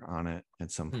trigger on it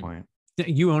at some point.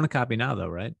 You own a copy now, though,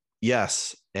 right?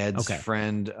 Yes, Ed's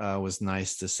friend was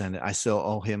nice to send it. I still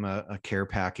owe him a care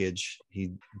package.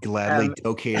 He gladly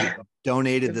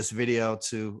donated this video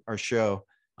to our show.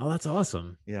 Oh, that's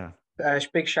awesome. Yeah.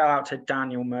 Big shout out to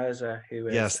Daniel Mercer, who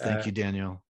is yes, thank you,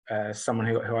 Daniel. Someone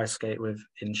who I skate with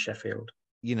in Sheffield.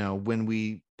 When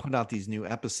we put out these new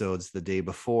episodes the day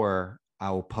before,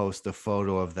 I will post a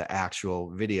photo of the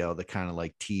actual video that kind of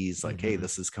like tease, like, hey,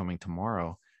 this is coming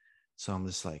tomorrow. So I'm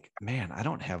just like, man, I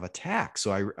don't have a tack.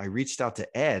 So I reached out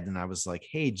to Ed and I was like,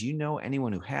 hey, do you know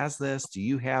anyone who has this? Do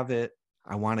you have it?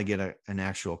 I want to get an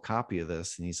actual copy of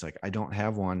this. And he's like, I don't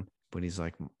have one, but he's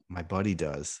like, my buddy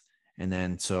does. And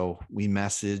then so we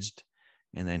messaged,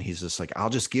 and then he's just like,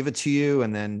 I'll just give it to you.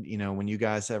 And then, when you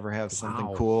guys ever have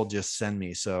something cool, just send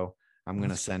me. So I'm going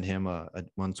to send him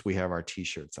once we have our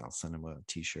t-shirts, I'll send him a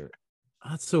t-shirt.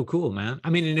 That's so cool, man.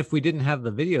 I mean, and if we didn't have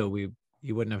the video,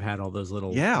 you wouldn't have had all those little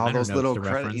all those little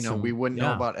credit. We wouldn't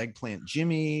know about Eggplant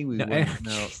Jimmy. We wouldn't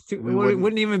know. It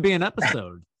wouldn't even be an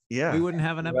episode. Yeah, we wouldn't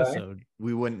have an episode.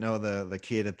 We wouldn't know the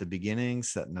kid at the beginning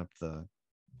setting up the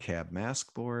cab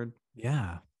mask board.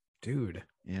 Yeah, dude.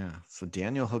 Yeah, so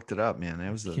Daniel hooked it up, man.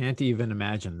 That was can't even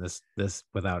imagine this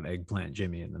without Eggplant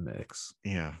Jimmy in the mix.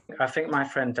 Yeah, I think my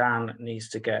friend Dan needs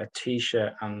to get a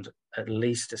t-shirt and at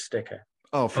least a sticker.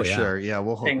 Oh, for sure. Yeah,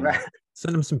 we'll hook him up.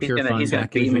 Send him some pure fun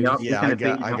packaging. Yeah,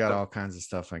 I got all kinds of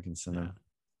stuff I can send him.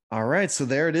 All right, so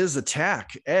there it is,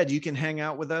 attack. Ed, you can hang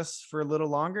out with us for a little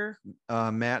longer.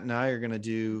 Matt and I are going to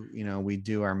do, we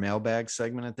do our mailbag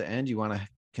segment at the end. You want to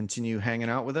continue hanging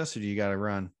out with us, or do you got to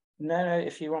run? No,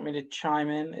 if you want me to chime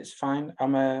in, it's fine.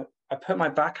 I put my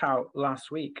back out last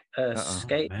week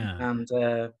skating, and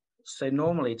so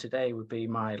normally today would be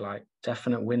my like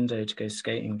definite window to go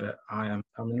skating, but I'm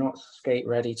not skate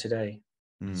ready today.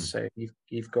 So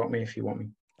you've got me if you want me.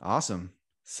 Awesome.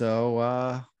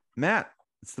 So Matt,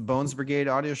 it's the Bones Brigade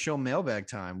audio show mailbag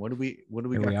time. What do we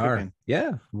got cooking?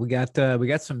 Yeah, we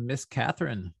got some Miss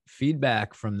Catherine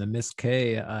feedback from the Miss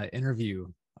K interview,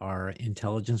 our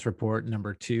intelligence report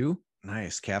number 2.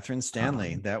 Nice. Catherine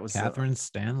Stanley. That was Catherine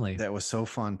Stanley. That was so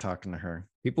fun talking to her.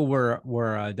 People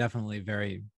were definitely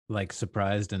very like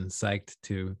surprised and psyched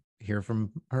to hear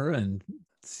from her and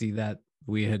see that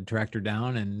we had tracked her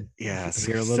down and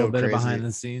hear a little bit of behind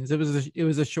the scenes. It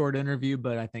was a short interview,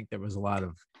 but I think there was a lot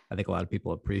of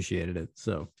people appreciated it.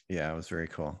 So yeah, it was very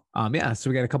cool. So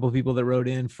we got a couple of people that wrote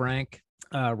in. Frank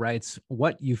writes,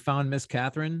 "What, you found Miss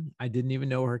Catherine? I didn't even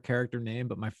know her character name,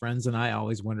 but my friends and I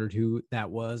always wondered who that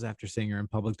was after seeing her in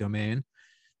public domain.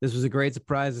 This was a great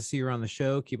surprise to see her on the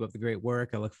show. Keep up the great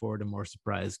work. I look forward to more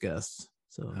surprise guests."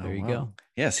 So there you go.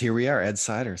 Yes, here we are. Ed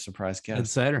Syder, surprise guest. Ed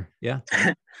Syder, yeah.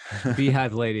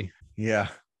 Beehive lady. Yeah.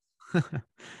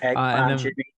 Eggplant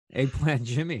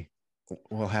Jimmy.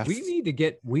 We need to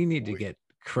get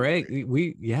Craig.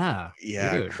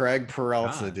 Dude. Craig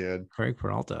Peralta, dude. Craig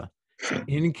Peralta.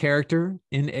 In character,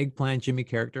 in Eggplant Jimmy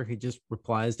character, he just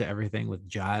replies to everything with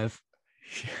jive.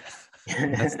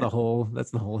 That's the whole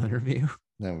interview.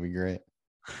 That would be great.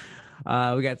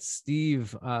 We got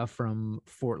Steve from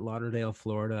Fort Lauderdale,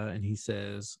 Florida, and he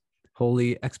says,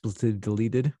 "Holy expletive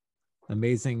deleted.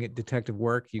 Amazing detective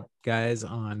work, you guys,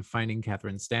 on finding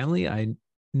Catherine Stanley. I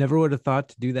never would have thought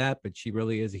to do that, but she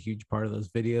really is a huge part of those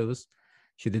videos.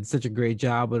 She did such a great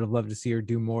job. Would have loved to see her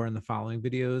do more in the following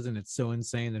videos, and it's so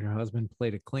insane that her husband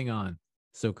played a Klingon.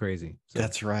 So crazy." So,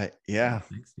 that's right. Yeah.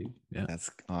 Thanks, Steve. Yeah.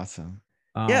 That's awesome.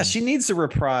 She needs to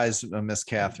reprise Miss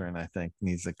Catherine, I think,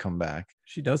 needs to come back.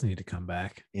 She does need to come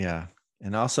back. Yeah.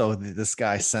 And also this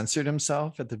guy censored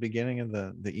himself at the beginning of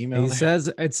the email.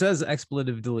 It says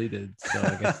expletive deleted. So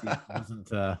I guess he wasn't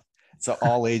It's an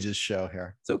all ages show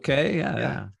here. It's okay.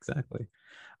 Yeah, exactly.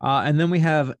 And then we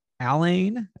have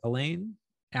Alain, Alain.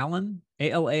 How do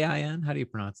you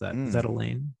pronounce that? Is that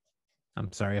Elaine?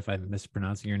 I'm sorry if I'm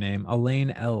mispronouncing your name.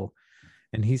 Elaine L.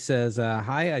 And he says,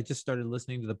 hi, I just started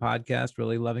listening to the podcast.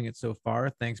 Really loving it so far.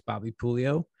 Thanks, Bobby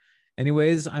Pulio.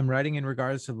 Anyways, I'm writing in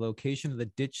regards to the location of the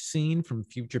ditch scene from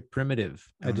Future Primitive.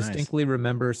 I distinctly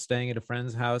remember staying at a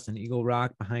friend's house in Eagle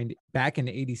Rock back in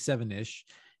 87-ish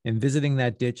and visiting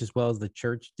that ditch as well as the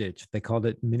church ditch. They called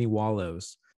it Mini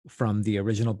Wallows from the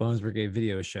original Bones Brigade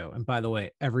video show. And by the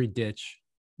way, every ditch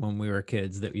when we were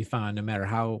kids that we found, no matter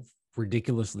how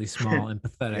ridiculously small and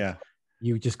pathetic,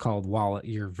 you just called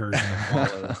your version of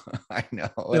Wallows. I know.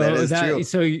 So that is true.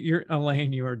 So you're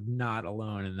Elaine, you are not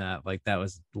alone in that. Like that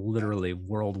was literally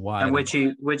worldwide. And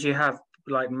would you have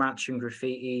like matching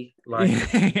graffiti, like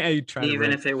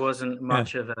even if it wasn't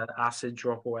much of an acid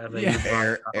drop or whatever?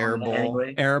 Air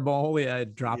bowl,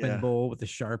 drop-in bowl with a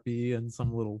Sharpie and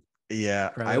some little.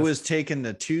 Yeah, I was taken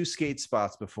to 2 skate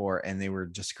spots before and they were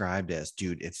described as,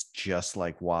 dude, it's just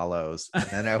like Wallows. And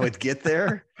then I would get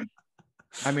there.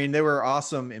 I mean, they were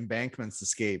awesome embankments to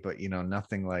skate, but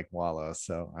nothing like Wallows.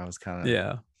 So I was kind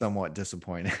of somewhat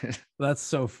disappointed. That's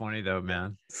so funny though,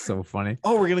 man. So funny.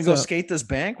 Oh, we're gonna go skate this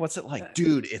bank? What's it like?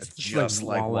 Dude, it's just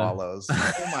like Wallows.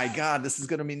 Oh my God, this is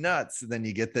gonna be nuts. And then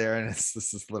you get there and it's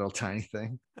just this little tiny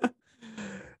thing.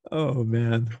 Oh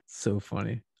man, so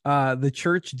funny. The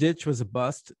church ditch was a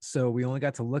bust, so we only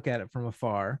got to look at it from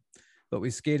afar, but we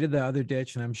skated the other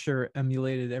ditch and I'm sure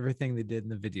emulated everything they did in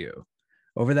the video.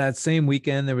 Over that same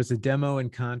weekend, there was a demo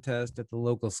and contest at the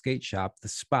local skate shop, The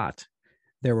Spot.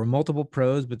 There were multiple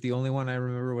pros, but the only one I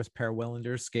remember was Per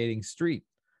Wellender skating street.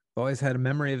 I've always had a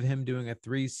memory of him doing a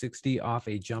 360 off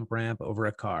a jump ramp over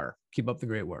a car. Keep up the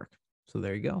great work. So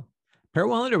there you go. Per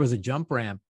Wellender was a jump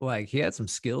ramp. Like he had some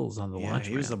skills on the launch.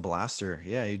 He was a blaster.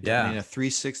 Yeah. I mean, a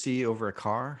 360 over a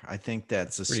car. I think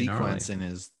that's a sequence in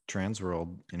his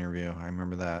Transworld interview. I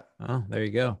remember that. Oh, there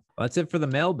you go. Well, that's it for the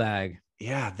mailbag.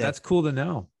 Yeah, that's cool to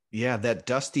know. Yeah, that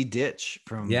dusty ditch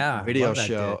from the video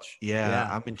show. Yeah,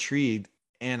 I'm intrigued.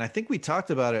 And I think we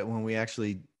talked about it when we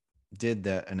actually did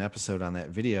an episode on that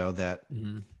video that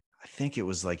I think it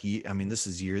was like, I mean, this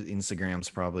is Instagram's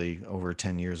probably over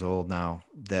 10 years old now,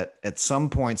 that at some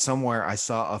point somewhere I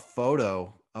saw a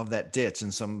photo of that ditch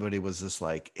and somebody was just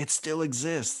like, it still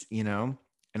exists, and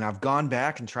I've gone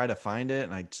back and tried to find it.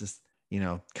 And I just,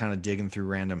 kind of digging through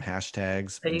random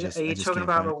hashtags. Are you talking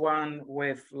about the one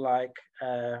with like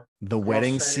the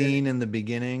wedding scene in the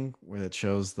beginning where it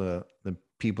shows the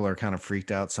people are kind of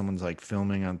freaked out? Someone's like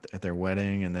filming at their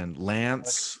wedding, and then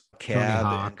Lance, Cab,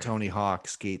 and Tony Hawk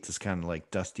skate this kind of like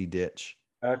dusty ditch.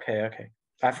 Okay.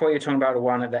 I thought you were talking about the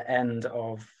one at the end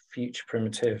of Future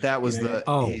Primitive. That was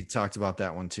he talked about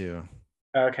that one too.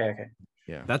 Okay.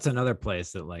 Yeah. That's another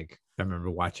place that like I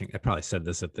remember watching. I probably said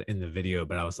this in the video,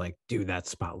 but I was like, dude, that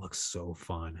spot looks so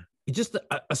fun. It's just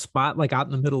a spot like out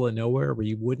in the middle of nowhere where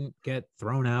you wouldn't get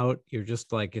thrown out. You're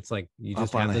just like, it's like you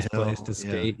just have this place to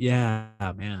skate. Yeah,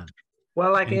 man.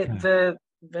 Well, like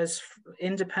there's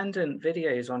independent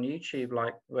videos on YouTube,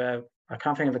 like where I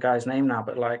can't think of the guy's name now,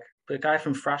 but like the guy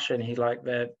from Thrashin,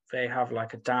 they have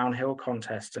like a downhill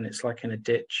contest and it's like in a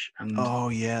ditch. And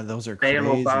those are crazy.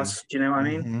 Bail or bust, do you know what I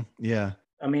mean? Mm-hmm. Yeah.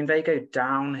 I mean, they go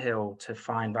downhill to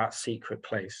find that secret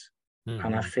place. Mm-hmm.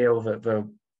 And I feel that the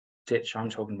ditch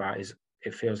I'm talking about it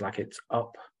feels like it's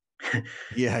up.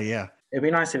 Yeah. It'd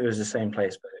be nice if it was the same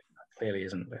place, but it clearly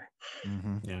isn't there.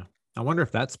 Mm-hmm. Yeah. I wonder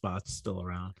if that spot's still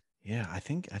around. Yeah, I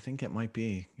think it might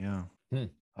be. Yeah.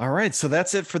 All right. So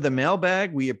that's it for the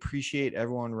mailbag. We appreciate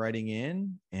everyone writing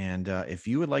in. And if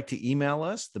you would like to email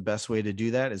us, the best way to do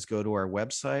that is go to our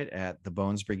website at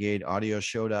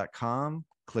thebonesbrigadeaudioshow.com.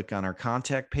 Click on our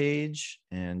contact page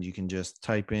and you can just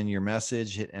type in your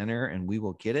message, hit enter, and we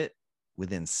will get it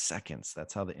within seconds.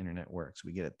 That's how the internet works.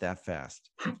 We get it that fast.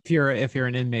 If you're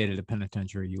an inmate at a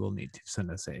penitentiary, you will need to send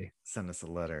us a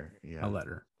letter. Yeah. A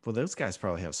letter. Well, those guys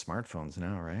probably have smartphones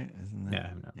now, right? Isn't that? Yeah.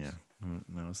 Who knows? Yeah. Who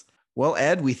knows? Well,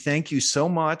 Ed, we thank you so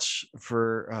much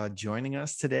for joining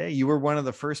us today. You were one of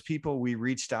the first people we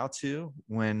reached out to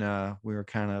when we were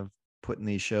kind of putting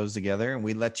these shows together, and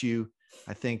we let you,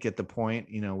 I think at the point,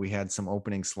 we had some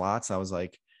opening slots. I was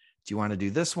like, do you want to do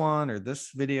this one or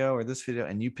this video or this video?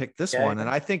 And you picked this one. And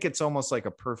I think it's almost like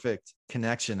a perfect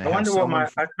connection. I wonder I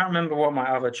can't remember what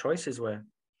my other choices were.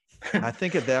 I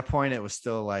think at that point it was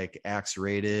still like Axe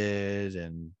Rated,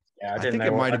 and I think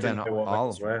it might have been all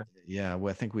of them. Yeah,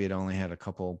 well, I think we had only had a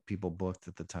couple people booked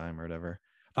at the time or whatever.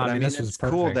 But I mean it's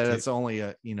cool that it's only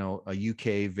a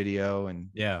UK video, and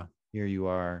here you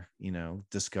are,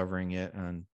 discovering it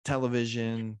on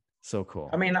television. So cool.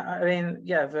 I mean,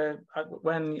 yeah.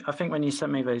 When you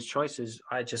sent me those choices,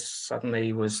 I just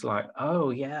suddenly was like, oh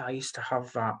yeah, I used to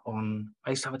have that on. I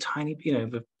used to have a tiny,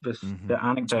 the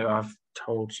anecdote I've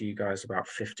told you guys about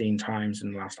 15 times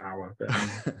in the last hour. But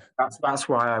that's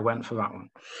why I went for that one.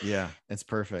 Yeah, it's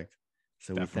perfect.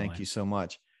 So Definitely. we thank you so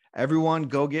much. Everyone,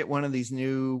 go get one of these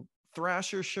new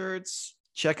Thrasher shirts.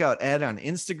 Check out Ed on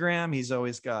Instagram. He's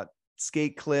always got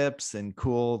skate clips and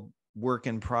cool work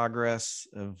in progress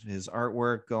of his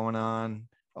artwork going on.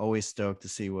 Always stoked to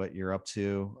see what you're up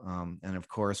to. And of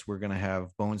course, we're going to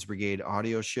have Bones Brigade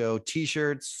audio show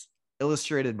t-shirts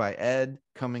illustrated by Ed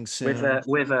coming soon.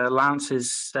 With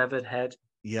Lance's severed head.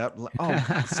 Yep.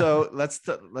 Oh, so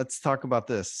let's talk about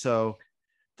this. So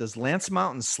does Lance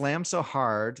Mountain slam so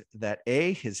hard that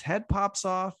A, his head pops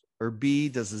off, or B,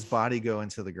 does his body go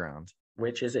into the ground?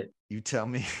 Which is it? You tell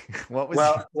me. What was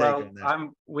your take on that?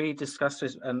 We discussed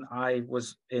this, and I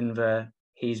was in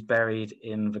he's buried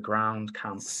in the ground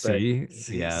camp. See,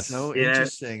 yes. So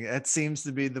interesting. That seems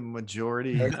to be the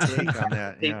majority take on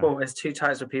that. People, there's two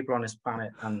types of people on this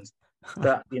planet, and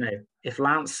but if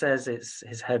Lance says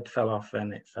his head fell off,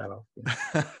 then it fell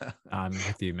off. I'm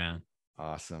with you, man.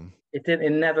 Awesome.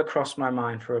 It never crossed my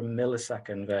mind for a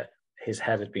millisecond that his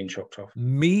head had been chopped off.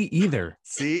 Me either.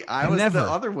 See, I was the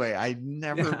other way. I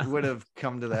never would have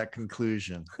come to that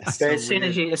conclusion. So as soon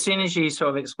as you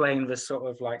sort of explained the sort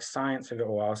of like science of it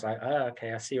all, I was like, oh,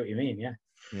 okay, I see what you mean. Yeah.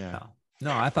 Yeah.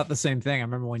 No, I thought the same thing. I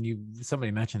remember when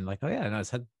somebody mentioned like, oh yeah, no,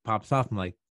 his head pops off. I'm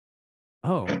like,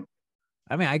 oh,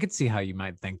 I mean, I could see how you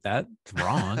might think that. It's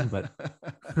wrong, but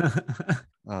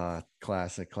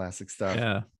classic stuff.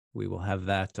 Yeah, we will have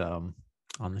that on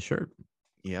the shirt.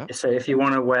 Yeah. So if you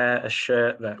want to wear a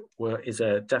shirt that is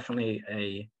definitely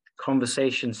a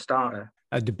conversation starter,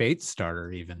 a debate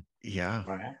starter, even. Yeah.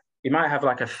 Right. You might have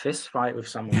like a fist fight with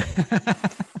someone.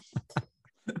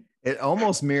 It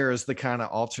almost mirrors the kind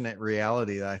of alternate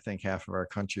reality that I think half of our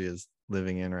country is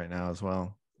living in right now as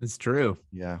well. It's true.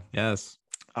 Yeah. Yes.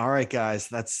 All right,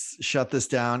 guys, let's shut this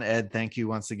down. Ed, thank you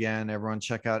once again. Everyone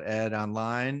check out Ed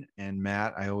online. And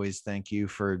Matt, I always thank you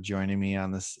for joining me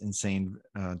on this insane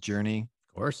journey.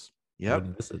 Of course.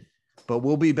 Yep. But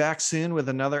we'll be back soon with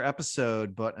another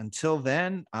episode. But until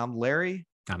then, I'm Larry.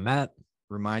 I'm Matt.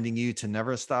 Reminding you to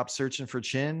never stop searching for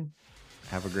chin.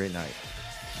 Have a great night.